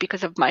regrets it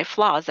because of my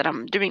flaws, and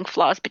I'm doing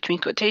flaws between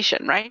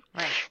quotation, right?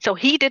 So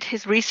he did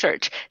his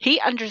research.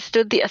 He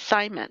understood the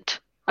assignment,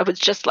 I would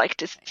just like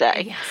to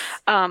say.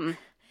 Yes.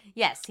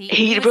 Yes,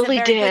 he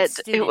really did.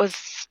 It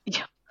was,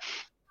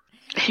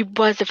 he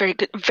was a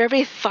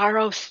very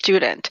thorough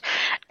student.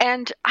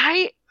 And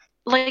I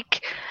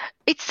like,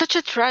 it's such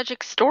a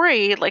tragic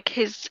story. Like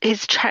his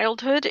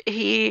childhood,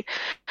 he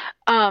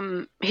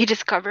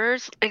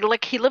discovers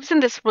like he lives in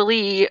this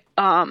really,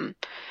 I'm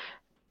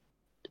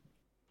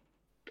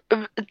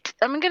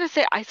going to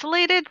say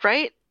isolated,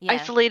 right? Yeah.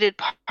 Isolated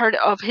part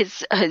of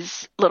his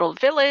little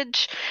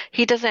village.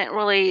 He doesn't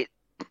really,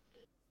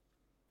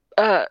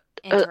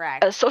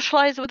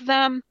 socialize with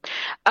them,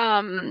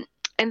 and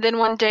then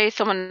one day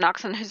someone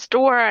knocks on his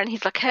door and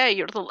he's like, hey,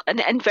 you're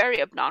and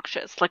very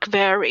obnoxious, like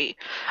very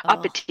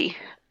uppity,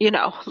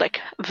 like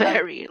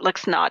very like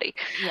snotty,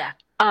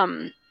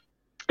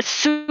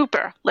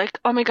 super like,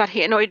 oh my God,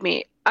 he annoyed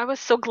me I was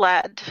so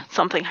glad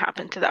something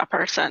happened to that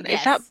person.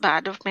 Is that Yes.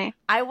 bad of me?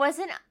 I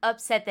wasn't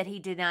upset that he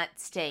did not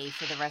stay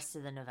for the rest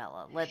of the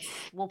novella.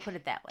 We'll put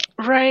it that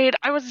way. Right.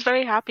 I was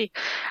very happy.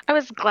 I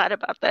was glad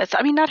about this.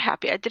 I mean, not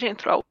happy. I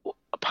didn't throw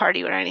a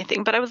party or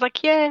anything, but I was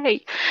like,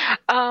 yay.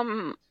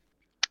 Um,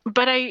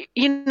 but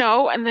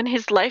and then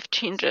his life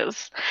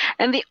changes.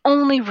 And the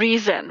only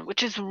reason,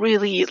 which is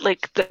really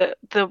like the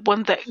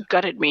one that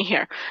gutted me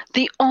here,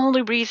 the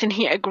only reason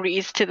he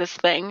agrees to this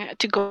thing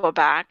to go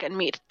back and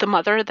meet the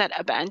mother that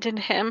abandoned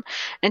him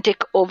and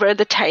take over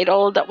the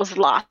title that was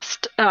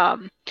lost,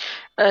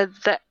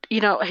 that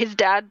his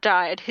dad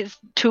died, his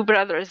two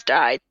brothers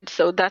died,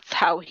 so that's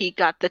how he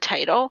got the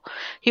title.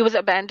 He was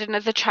abandoned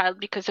as a child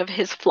because of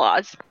his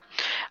flaws,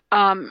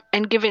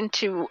 and given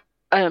to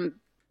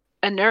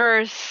a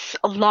nurse,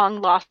 a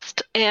long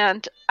lost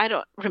aunt. I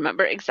don't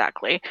remember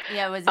exactly.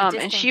 Yeah, it was a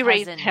distant and she cousin.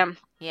 raised him.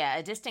 Yeah,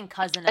 a distant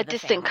cousin of A the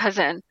distant family.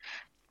 cousin.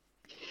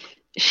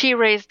 She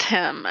raised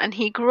him, and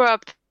he grew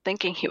up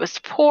thinking he was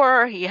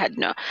poor. He had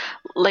no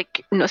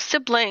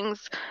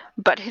siblings,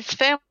 but his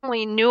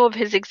family knew of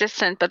his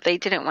existence, but they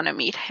didn't want to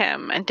meet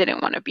him and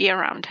didn't want to be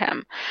around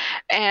him.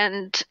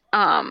 And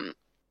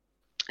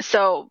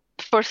so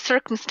for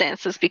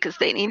circumstances, because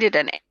they needed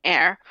an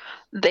heir,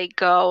 they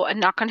go and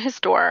knock on his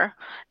door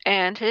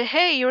and,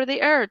 hey, you're the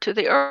heir to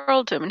the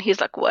earldom. And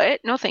he's like, what?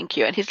 No, thank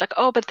you. And he's like,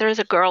 oh, but there's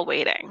a girl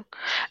waiting.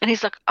 And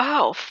he's like,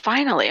 oh,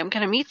 finally, I'm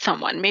going to meet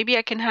someone. Maybe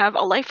I can have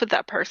a life with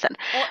that person.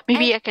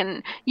 Maybe I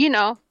can,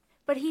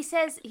 But he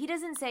says, he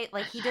doesn't say,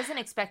 like, he doesn't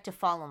expect to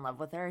fall in love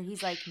with her.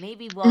 He's like,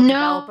 maybe we'll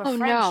develop a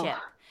friendship.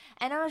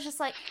 And I was just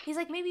like, he's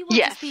like, maybe we'll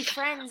just be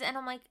friends. And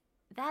I'm like,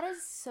 that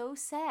is so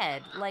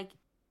sad.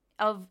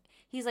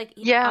 He's like,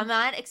 I'm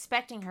not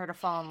expecting her to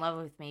fall in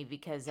love with me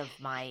because of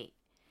my,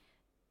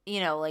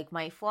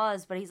 my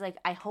flaws. But he's like,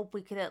 I hope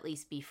we could at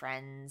least be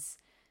friends,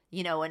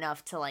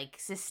 enough to, like,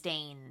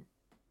 sustain,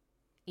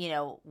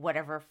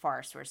 whatever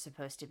farce we're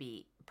supposed to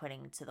be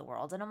putting to the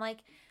world. And I'm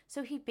like,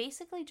 so he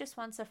basically just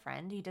wants a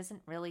friend. He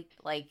doesn't really,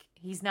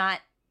 he's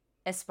not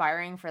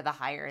aspiring for the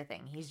higher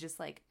thing. He's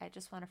just like, I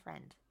just want a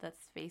friend.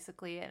 That's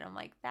basically it. And I'm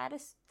like, that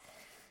is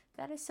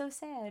so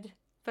sad.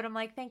 But I'm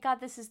like, thank God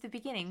this is the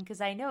beginning, because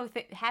I know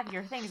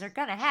happier things are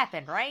gonna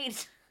happen,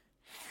 right?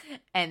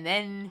 And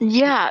then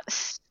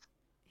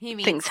he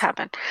meets things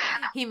happen.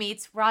 He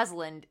meets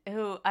Rosalind,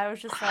 who I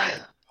was just like,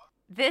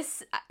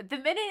 the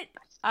minute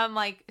I'm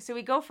like, so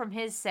we go from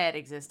his sad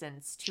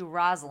existence to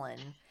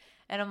Rosalind,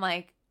 and I'm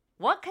like,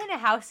 what kind of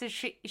house is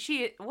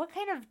she what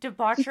kind of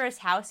debaucherous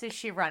house is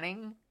she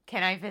running?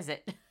 Can I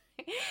visit?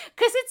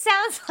 Because it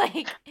sounds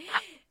like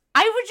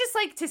I would just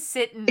like to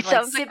sit and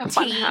sip tea.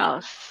 Fun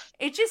house.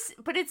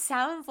 But it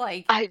sounds like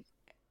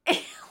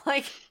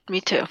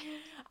me too.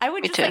 I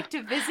would just like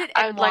to visit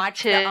and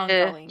watch the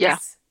ongoings. Yeah.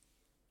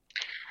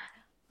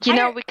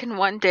 We can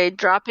one day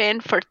drop in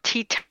for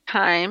tea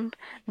time.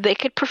 They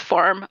could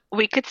perform.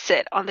 We could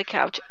sit on the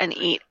couch and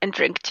eat and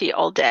drink tea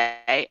all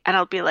day. And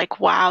I'll be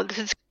like, wow,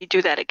 you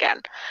do that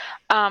again.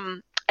 I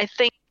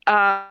think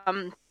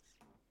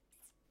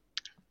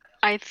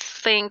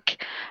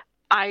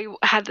I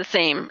had the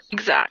same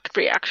exact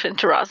reaction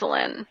to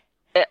Rosalind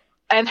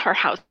and her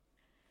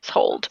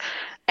household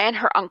and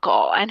her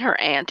uncle and her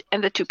aunt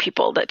and the two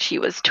people that she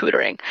was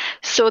tutoring.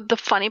 So the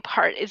funny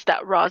part is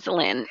that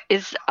Rosalind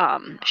is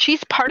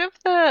she's part of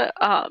the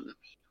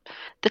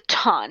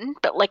ton,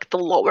 but like the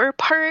lower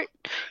part,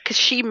 because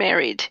she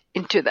married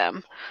into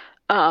them.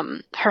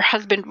 Her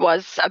husband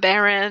was a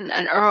baron,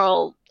 an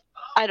earl.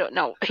 I don't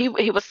know. He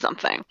was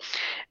something.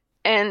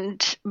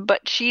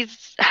 But she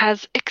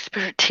has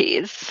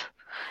expertise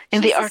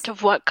in the art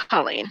of what,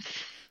 Colleen?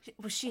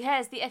 Well, she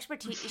has the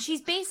expertise. She's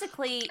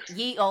basically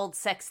ye old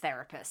sex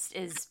therapist,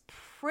 is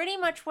pretty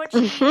much what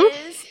she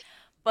is.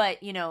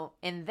 But,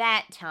 in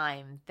that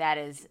time, that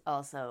is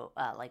also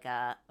like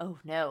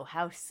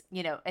house,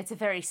 it's a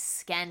very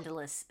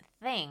scandalous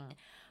thing.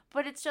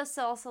 But it's just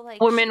also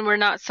like... Women were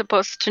not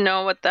supposed to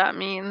know what that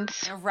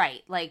means.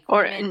 Right. Like,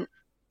 or, women...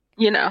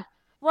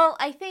 Well,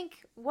 I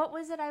think, what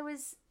was it?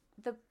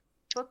 The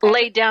book...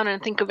 Lay down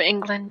and think of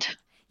England.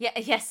 Yeah,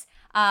 yes.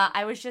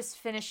 I was just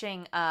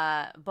finishing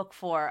book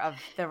 4 of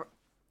the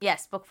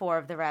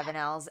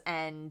Ravenels,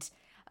 and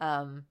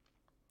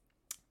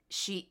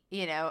she,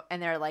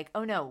 and they're like,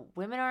 oh no,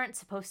 women aren't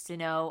supposed to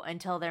know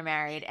until they're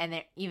married,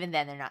 and even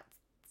then they're not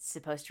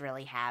supposed to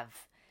really have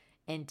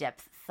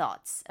in-depth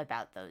thoughts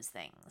about those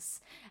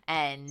things.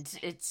 And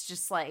it's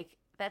just like,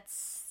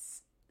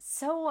 that's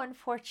so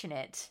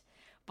unfortunate.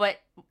 But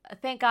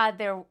thank God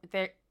the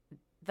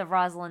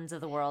Rosalinds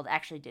of the world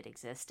actually did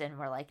exist, and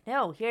we're like,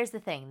 no, here's the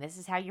thing. This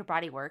is how your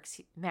body works.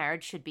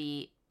 Marriage should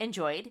be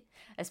enjoyed,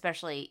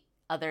 especially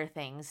other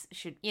things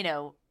should,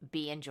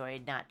 be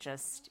enjoyed, not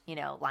just,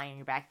 lie on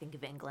your back, think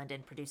of England,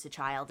 and produce a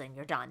child, and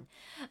you're done.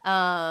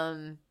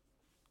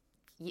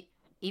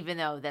 Even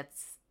though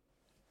that's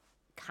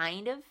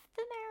kind of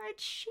the marriage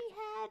she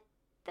had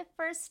the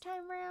first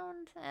time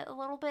round, a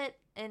little bit,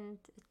 and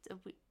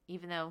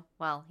even though,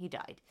 well, he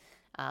died,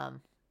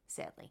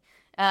 sadly.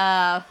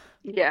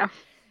 Yeah.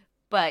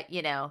 But,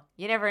 you know,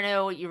 you never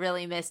know what you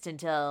really missed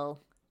until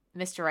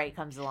Mr. Right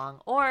comes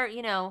along. Or,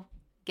 you know,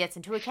 gets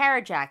into a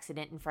carriage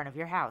accident in front of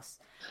your house.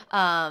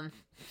 And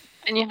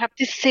you have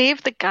to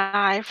save the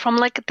guy from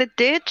like the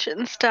ditch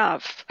and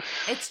stuff.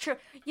 It's true.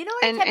 You know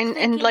what I kept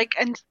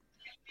thinking?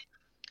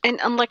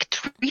 And like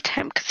treat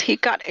him because he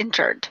got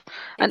injured.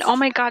 And oh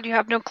my God, you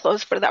have no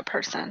clothes for that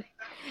person.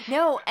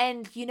 No,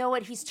 and you know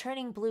what? He's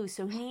turning blue,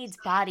 so he needs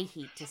body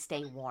heat to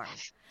stay warm.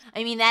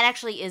 I mean, that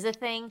actually is a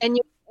thing.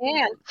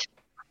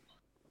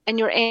 And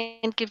your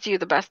aunt gives you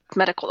the best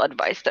medical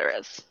advice there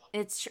is.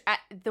 It's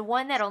the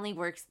one that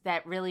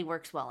really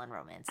works well in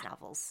romance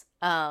novels.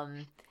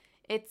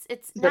 It's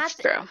That's not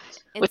true.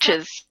 Which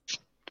is,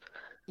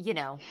 you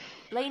know,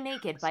 lay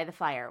naked by the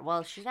fire.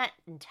 Well, she's not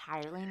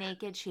entirely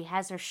naked. She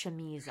has her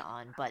chemise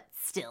on, but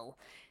still.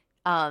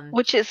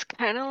 Which is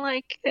kind of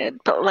like it,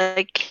 but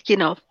like, you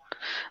know,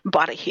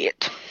 body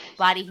heat.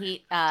 Body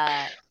heat,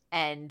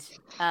 and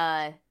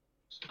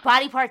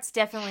body parts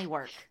definitely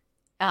work.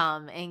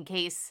 In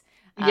case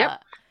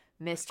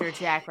Mr.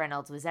 Jack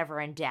Reynolds was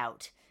ever in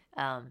doubt.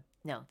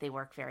 No, they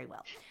work very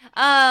well.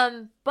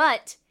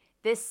 But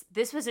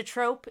this was a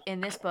trope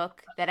in this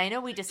book that I know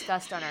we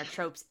discussed on our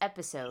tropes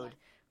episode,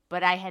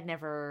 but I had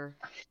never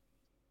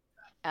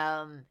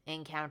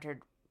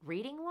encountered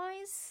reading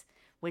wise,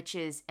 which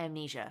is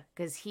amnesia,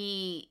 because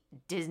he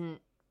didn't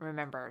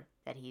remember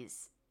that he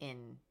was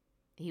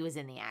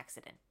in the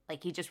accident.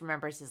 Like, he just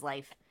remembers his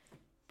life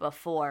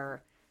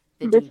before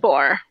the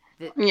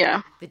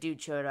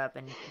dude showed up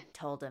and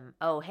told him,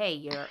 "Oh, hey,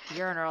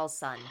 you're an Earl's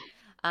son."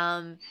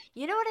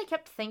 You know what I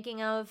kept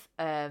thinking of?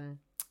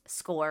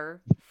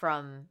 Score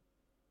from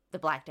the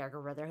Black Dagger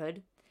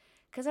Brotherhood,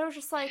 because I was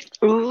just like,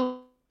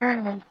 ooh.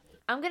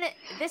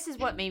 This is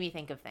what made me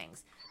think of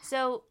things.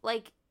 So,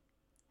 like,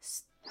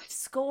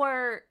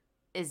 Score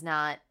is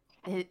not.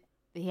 He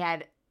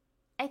had,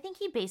 I think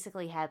he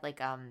basically had like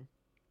a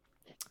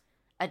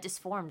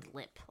disformed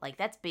lip. Like,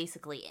 that's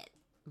basically it.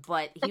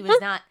 But he was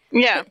not.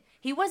 Yeah.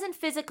 He wasn't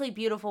physically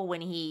beautiful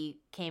when he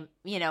came.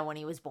 You know, when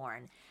he was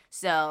born.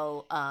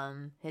 So,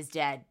 his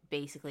dad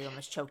basically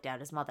almost choked out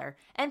his mother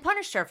and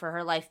punished her for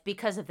her life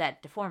because of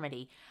that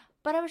deformity.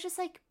 But I was just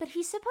like, but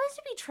he's supposed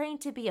to be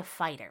trained to be a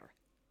fighter.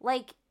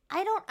 Like,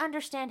 I don't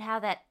understand how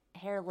that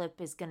hair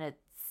lip is gonna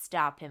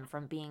stop him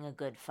from being a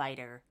good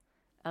fighter.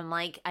 I'm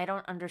like, I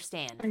don't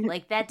understand.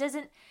 Like, that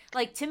doesn't,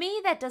 like, to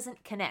me, that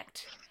doesn't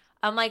connect.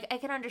 I'm like, I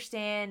can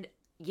understand,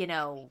 you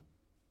know,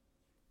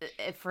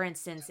 if, for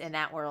instance, in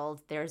that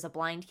world, there's a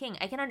blind king.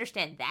 I can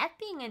understand that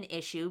being an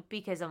issue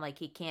because I'm like,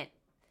 he can't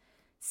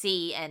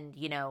see, and,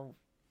 you know,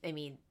 I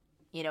mean,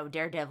 you know,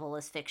 Daredevil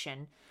is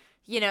fiction.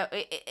 You know,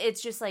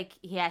 it's just like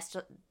you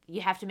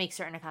have to make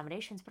certain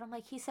accommodations, but I'm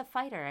like, he's a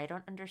fighter. I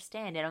don't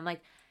understand it. I'm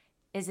like,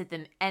 is it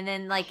and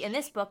then, like, in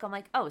this book, I'm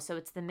like, oh, so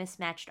it's the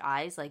mismatched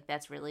eyes. Like,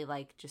 that's really,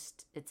 like,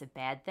 just, it's a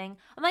bad thing.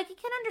 I'm like, you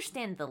can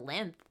understand the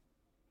limp,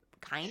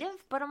 kind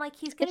of, but I'm like,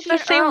 he's going to be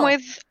an Earl.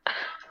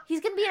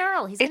 He's going to be an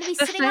Earl. He's going to be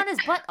sitting on his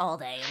butt all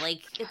day.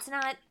 Like, it's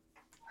not,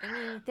 I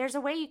mean, there's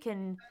a way you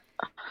can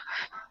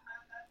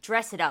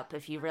dress it up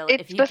if you've got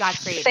creative.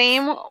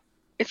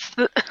 It's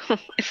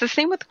the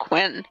same with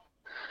Quinn.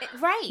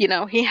 Right. You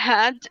know, he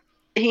had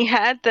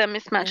the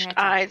mismatched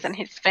eyes, and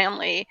his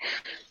family,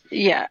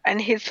 and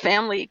his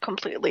family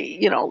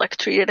completely, you know, like,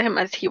 treated him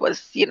as he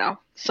was, you know,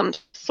 some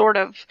sort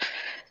of,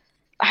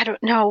 I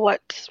don't know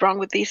what's wrong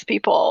with these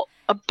people,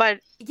 but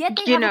yet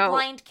they have a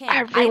blind king.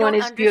 Everyone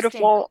is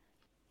beautiful.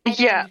 I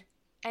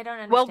don't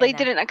understand. Well, they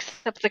didn't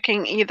accept the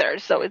king either,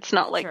 so it's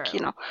not like, true.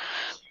 You know.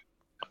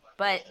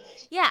 But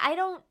yeah,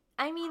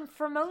 I mean,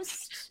 for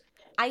most,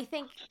 I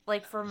think,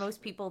 like, for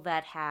most people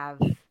that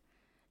have,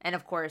 and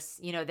of course,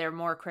 you know, they're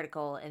more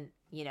critical in,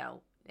 you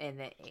know, in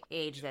the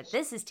age that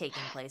this is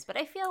taking place, but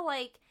I feel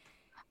like,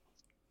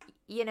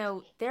 you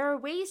know, there are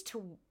ways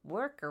to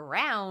work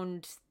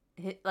around,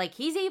 like,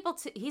 he's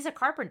a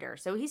carpenter,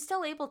 so he's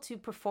still able to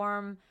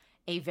perform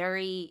a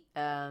very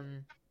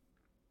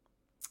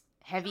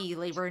heavy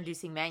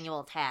labor-inducing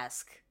manual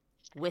task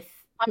with,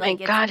 oh my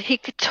God, he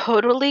could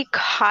totally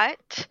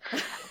cut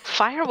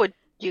firewood,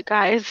 you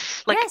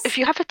guys. Like, yes. If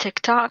you have a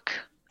TikTok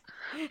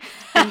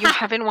and you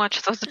haven't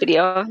watched those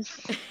videos,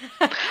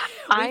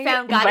 I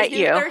found God's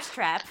new thirst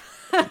trap.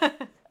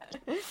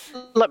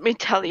 Let me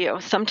tell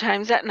you,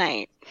 sometimes at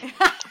night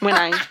when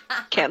I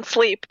can't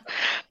sleep,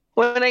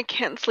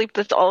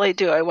 that's all I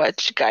do. I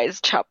watch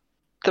guys chop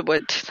the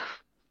wood,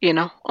 you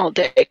know, all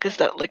day, because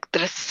that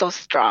is so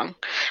strong.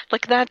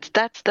 Like,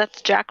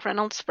 that's Jack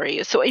Reynolds for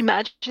you. So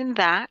imagine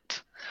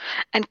that,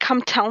 and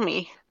come tell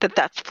me that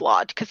that's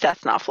flawed, because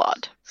that's not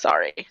flawed.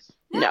 Sorry.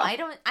 No, I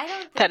don't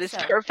think that is so.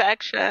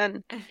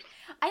 Perfection. I mean,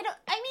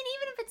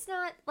 even if it's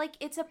not, like,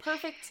 it's a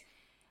perfect,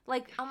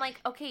 like, I'm like,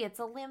 okay, it's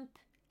a limp,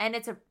 and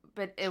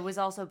but it was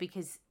also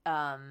because,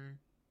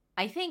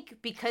 I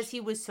think because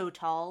he was so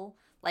tall,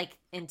 like,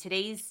 in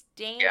today's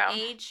day and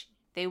age,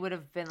 they would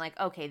have been like,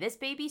 okay, this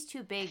baby's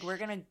too big, we're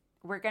gonna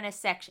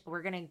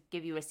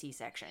give you a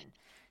C-section,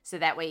 so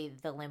that way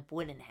the limp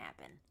wouldn't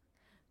happen.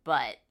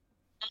 But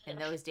in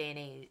those day and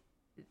age,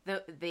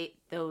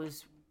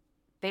 those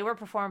they were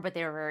performed, but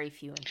they were very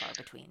few and far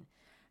between.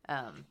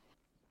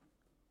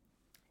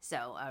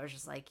 So I was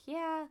just like,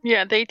 yeah.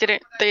 Yeah, they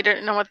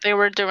didn't know what they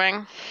were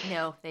doing.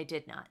 No, they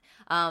did not.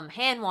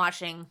 Hand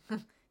washing,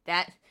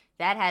 that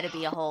had to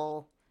be a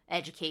whole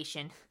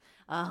education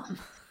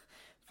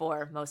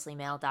for mostly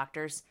male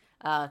doctors,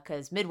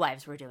 because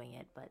midwives were doing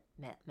it, but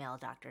male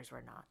doctors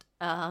were not.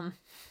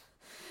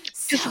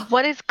 Just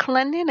what is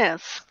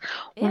cleanliness?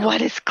 Yeah.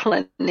 What is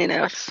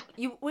cleanliness?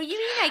 What do you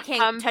mean I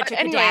can't touch a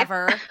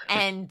cadaver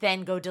and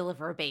then go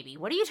deliver a baby?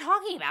 What are you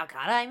talking about,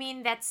 Kata? I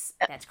mean, that's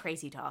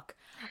crazy talk.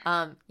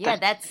 Yeah,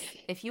 that's,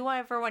 if you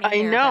ever want to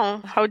hear I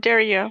know. How dare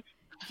you?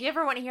 If you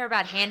ever want to hear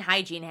about hand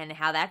hygiene and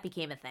how that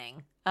became a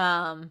thing.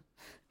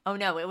 Oh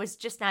no, it was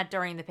just not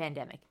during the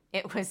pandemic.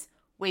 It was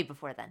way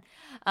before then.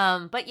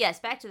 But yes,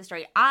 back to the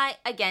story. I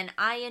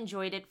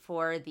enjoyed it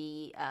for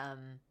the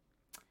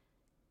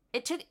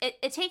it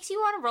takes you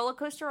on a roller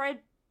coaster ride,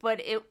 but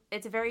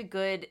it's a very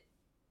good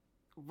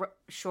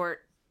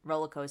short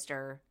roller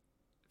coaster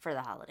for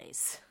the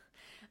holidays.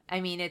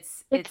 I mean,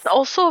 it's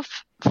also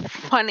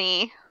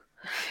funny.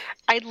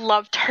 I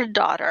loved her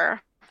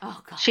daughter. Oh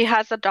god. She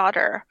has a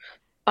daughter.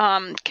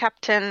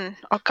 Captain,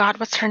 oh god,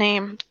 what's her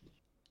name?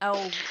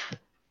 Oh.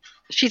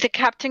 She's a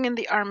captain in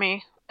the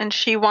army and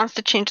she wants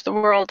to change the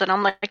world, and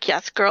I'm like,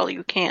 yes, girl,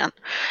 you can.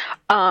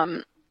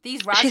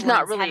 She's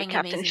not really a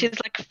captain. She's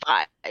like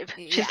 5.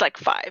 Yeah. She's like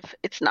 5.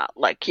 It's not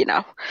like, you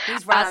know.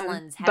 These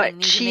Rosalind's having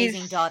these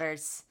amazing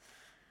daughters.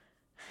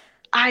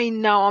 I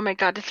know. Oh my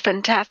god, it's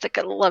fantastic.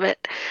 I love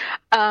it.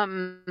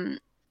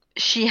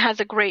 She has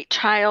a great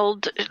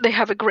child. They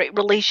have a great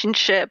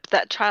relationship.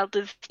 That child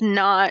is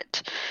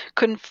not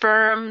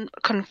confound,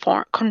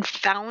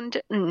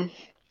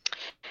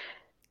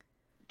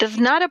 does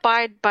not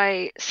abide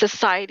by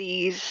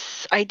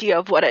society's idea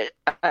of what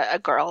a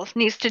girl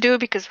needs to do,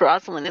 because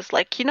Rosalind is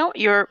like, you know,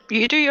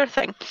 you do your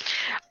thing.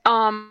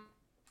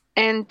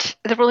 And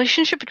the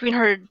relationship between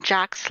her and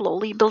Jack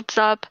slowly builds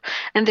up,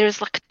 and there's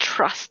like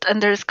trust,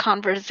 and there's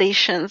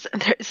conversations,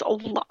 and there's a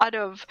lot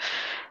of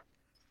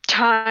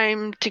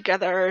time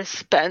together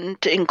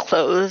spent in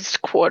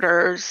closed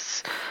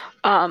quarters.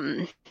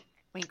 Wink,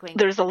 wink.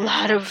 There's a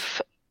lot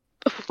of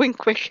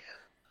wink, wink.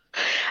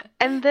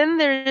 And then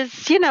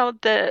there's, you know,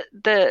 the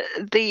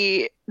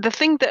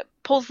thing that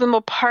pulls them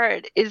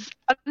apart is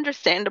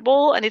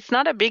understandable, and it's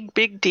not a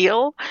big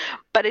deal,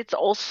 but it's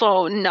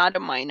also not a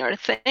minor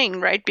thing,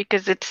 right?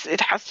 Because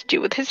it has to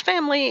do with his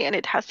family, and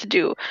it has to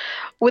do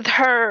with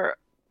her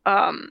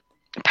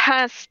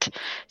past.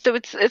 So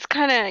it's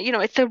kind of, you know,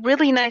 it's a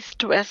really nice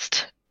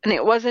twist. And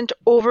it wasn't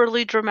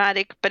overly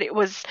dramatic, but it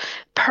was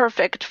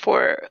perfect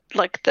for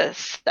like the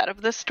set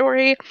of the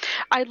story.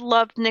 I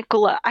loved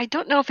Nicola. I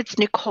don't know if it's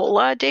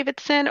Nicola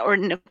Davidson or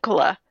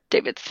Nicola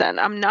Davidson.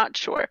 I'm not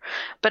sure.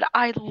 But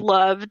I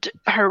loved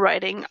her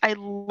writing. I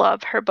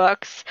love her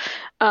books.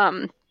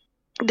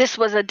 This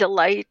was a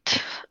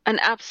delight, an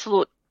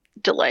absolute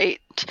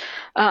delight.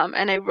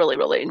 And I really,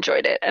 really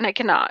enjoyed it. And I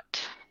cannot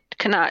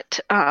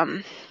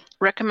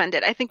recommend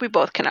it. I think we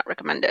both cannot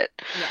recommend it.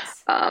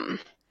 Yes.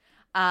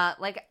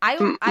 Like I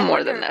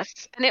more than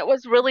this, and it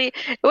was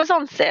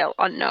on sale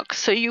on Nook,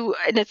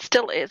 and it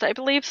still is, I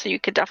believe, so you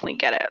could definitely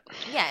get it.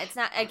 Yeah, it's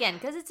not, again,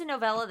 because it's a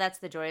novella. That's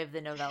the joy of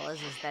the novellas,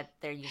 is that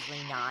they're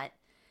usually not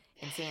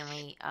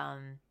insanely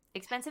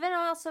expensive, and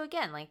also,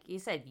 again, like you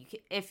said,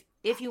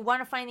 if you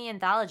want to find the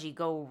anthology,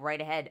 go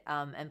right ahead,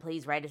 and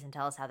please write us and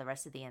tell us how the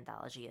rest of the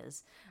anthology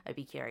is. I'd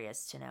be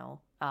curious to know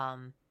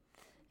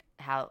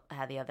how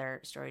the other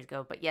stories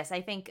go. But yes,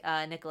 I think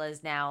Nicola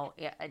is now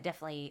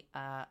definitely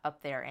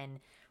up there,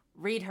 and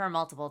read her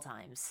multiple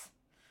times.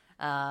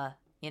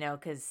 You know,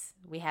 because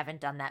we haven't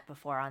done that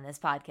before on this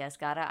podcast,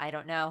 Gata. I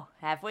don't know.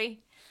 Have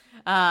we?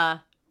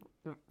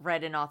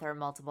 Read an author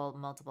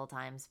multiple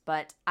times.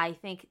 But I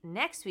think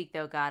next week,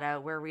 though, Gata,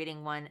 we're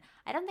reading one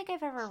I don't think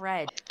I've ever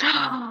read.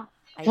 I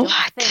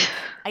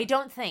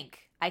don't think.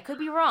 I could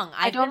be wrong.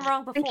 I've been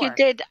wrong before. I think you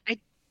did.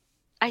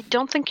 I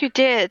don't think you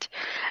did.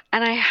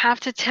 And I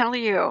have to tell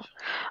you,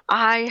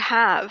 I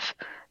have.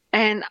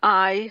 And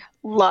I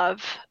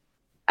love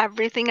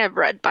everything I've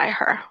read by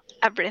her.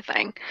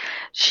 Everything.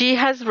 She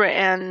has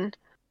written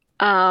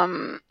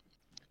Out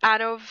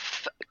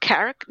of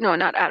Character. No,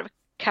 not Out of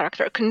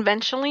Character.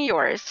 Conventionally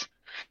Yours,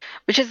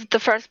 which is the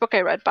first book I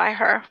read by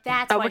her.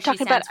 That's why we're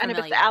talking about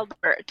Annabeth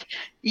Albert.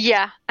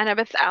 Yeah,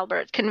 Annabeth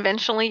Albert.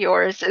 Conventionally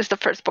Yours is the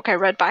first book I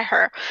read by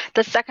her.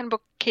 The second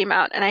book came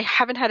out, and I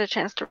haven't had a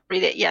chance to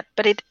read it yet,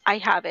 but I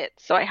have it,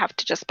 so I have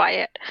to just buy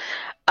it.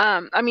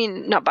 I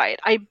mean, not buy it.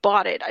 I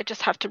bought it. I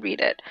just have to read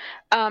it.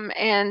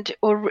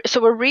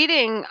 So we're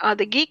reading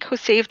The Geek Who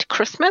Saved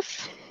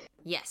Christmas.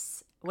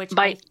 Yes,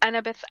 by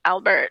Annabeth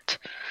Albert.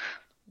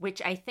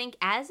 Which I think,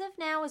 as of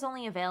now, is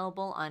only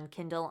available on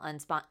Kindle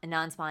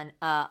Non-Spawn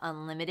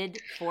Unlimited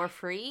for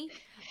free.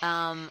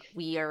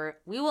 We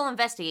will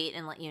investigate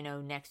and let you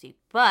know next week.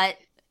 But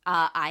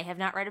I have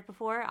not read it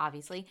before,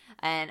 obviously,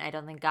 and I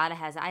don't think Gata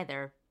has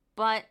either.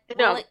 But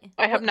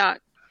I have not.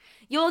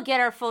 You'll get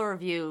our full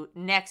review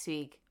next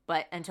week.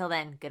 But until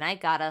then, good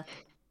night, Gata.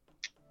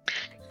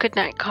 Good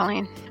night,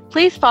 Colleen.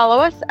 Please follow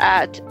us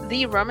at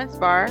The Romance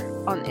Bar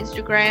on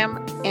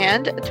Instagram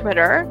and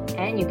Twitter.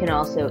 And you can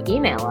also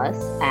email us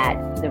at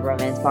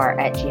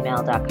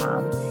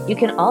theromancebar@gmail.com. You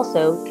can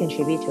also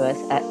contribute to us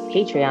at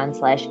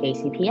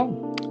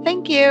Patreon/ACPN.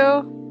 Thank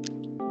you.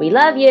 We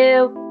love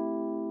you.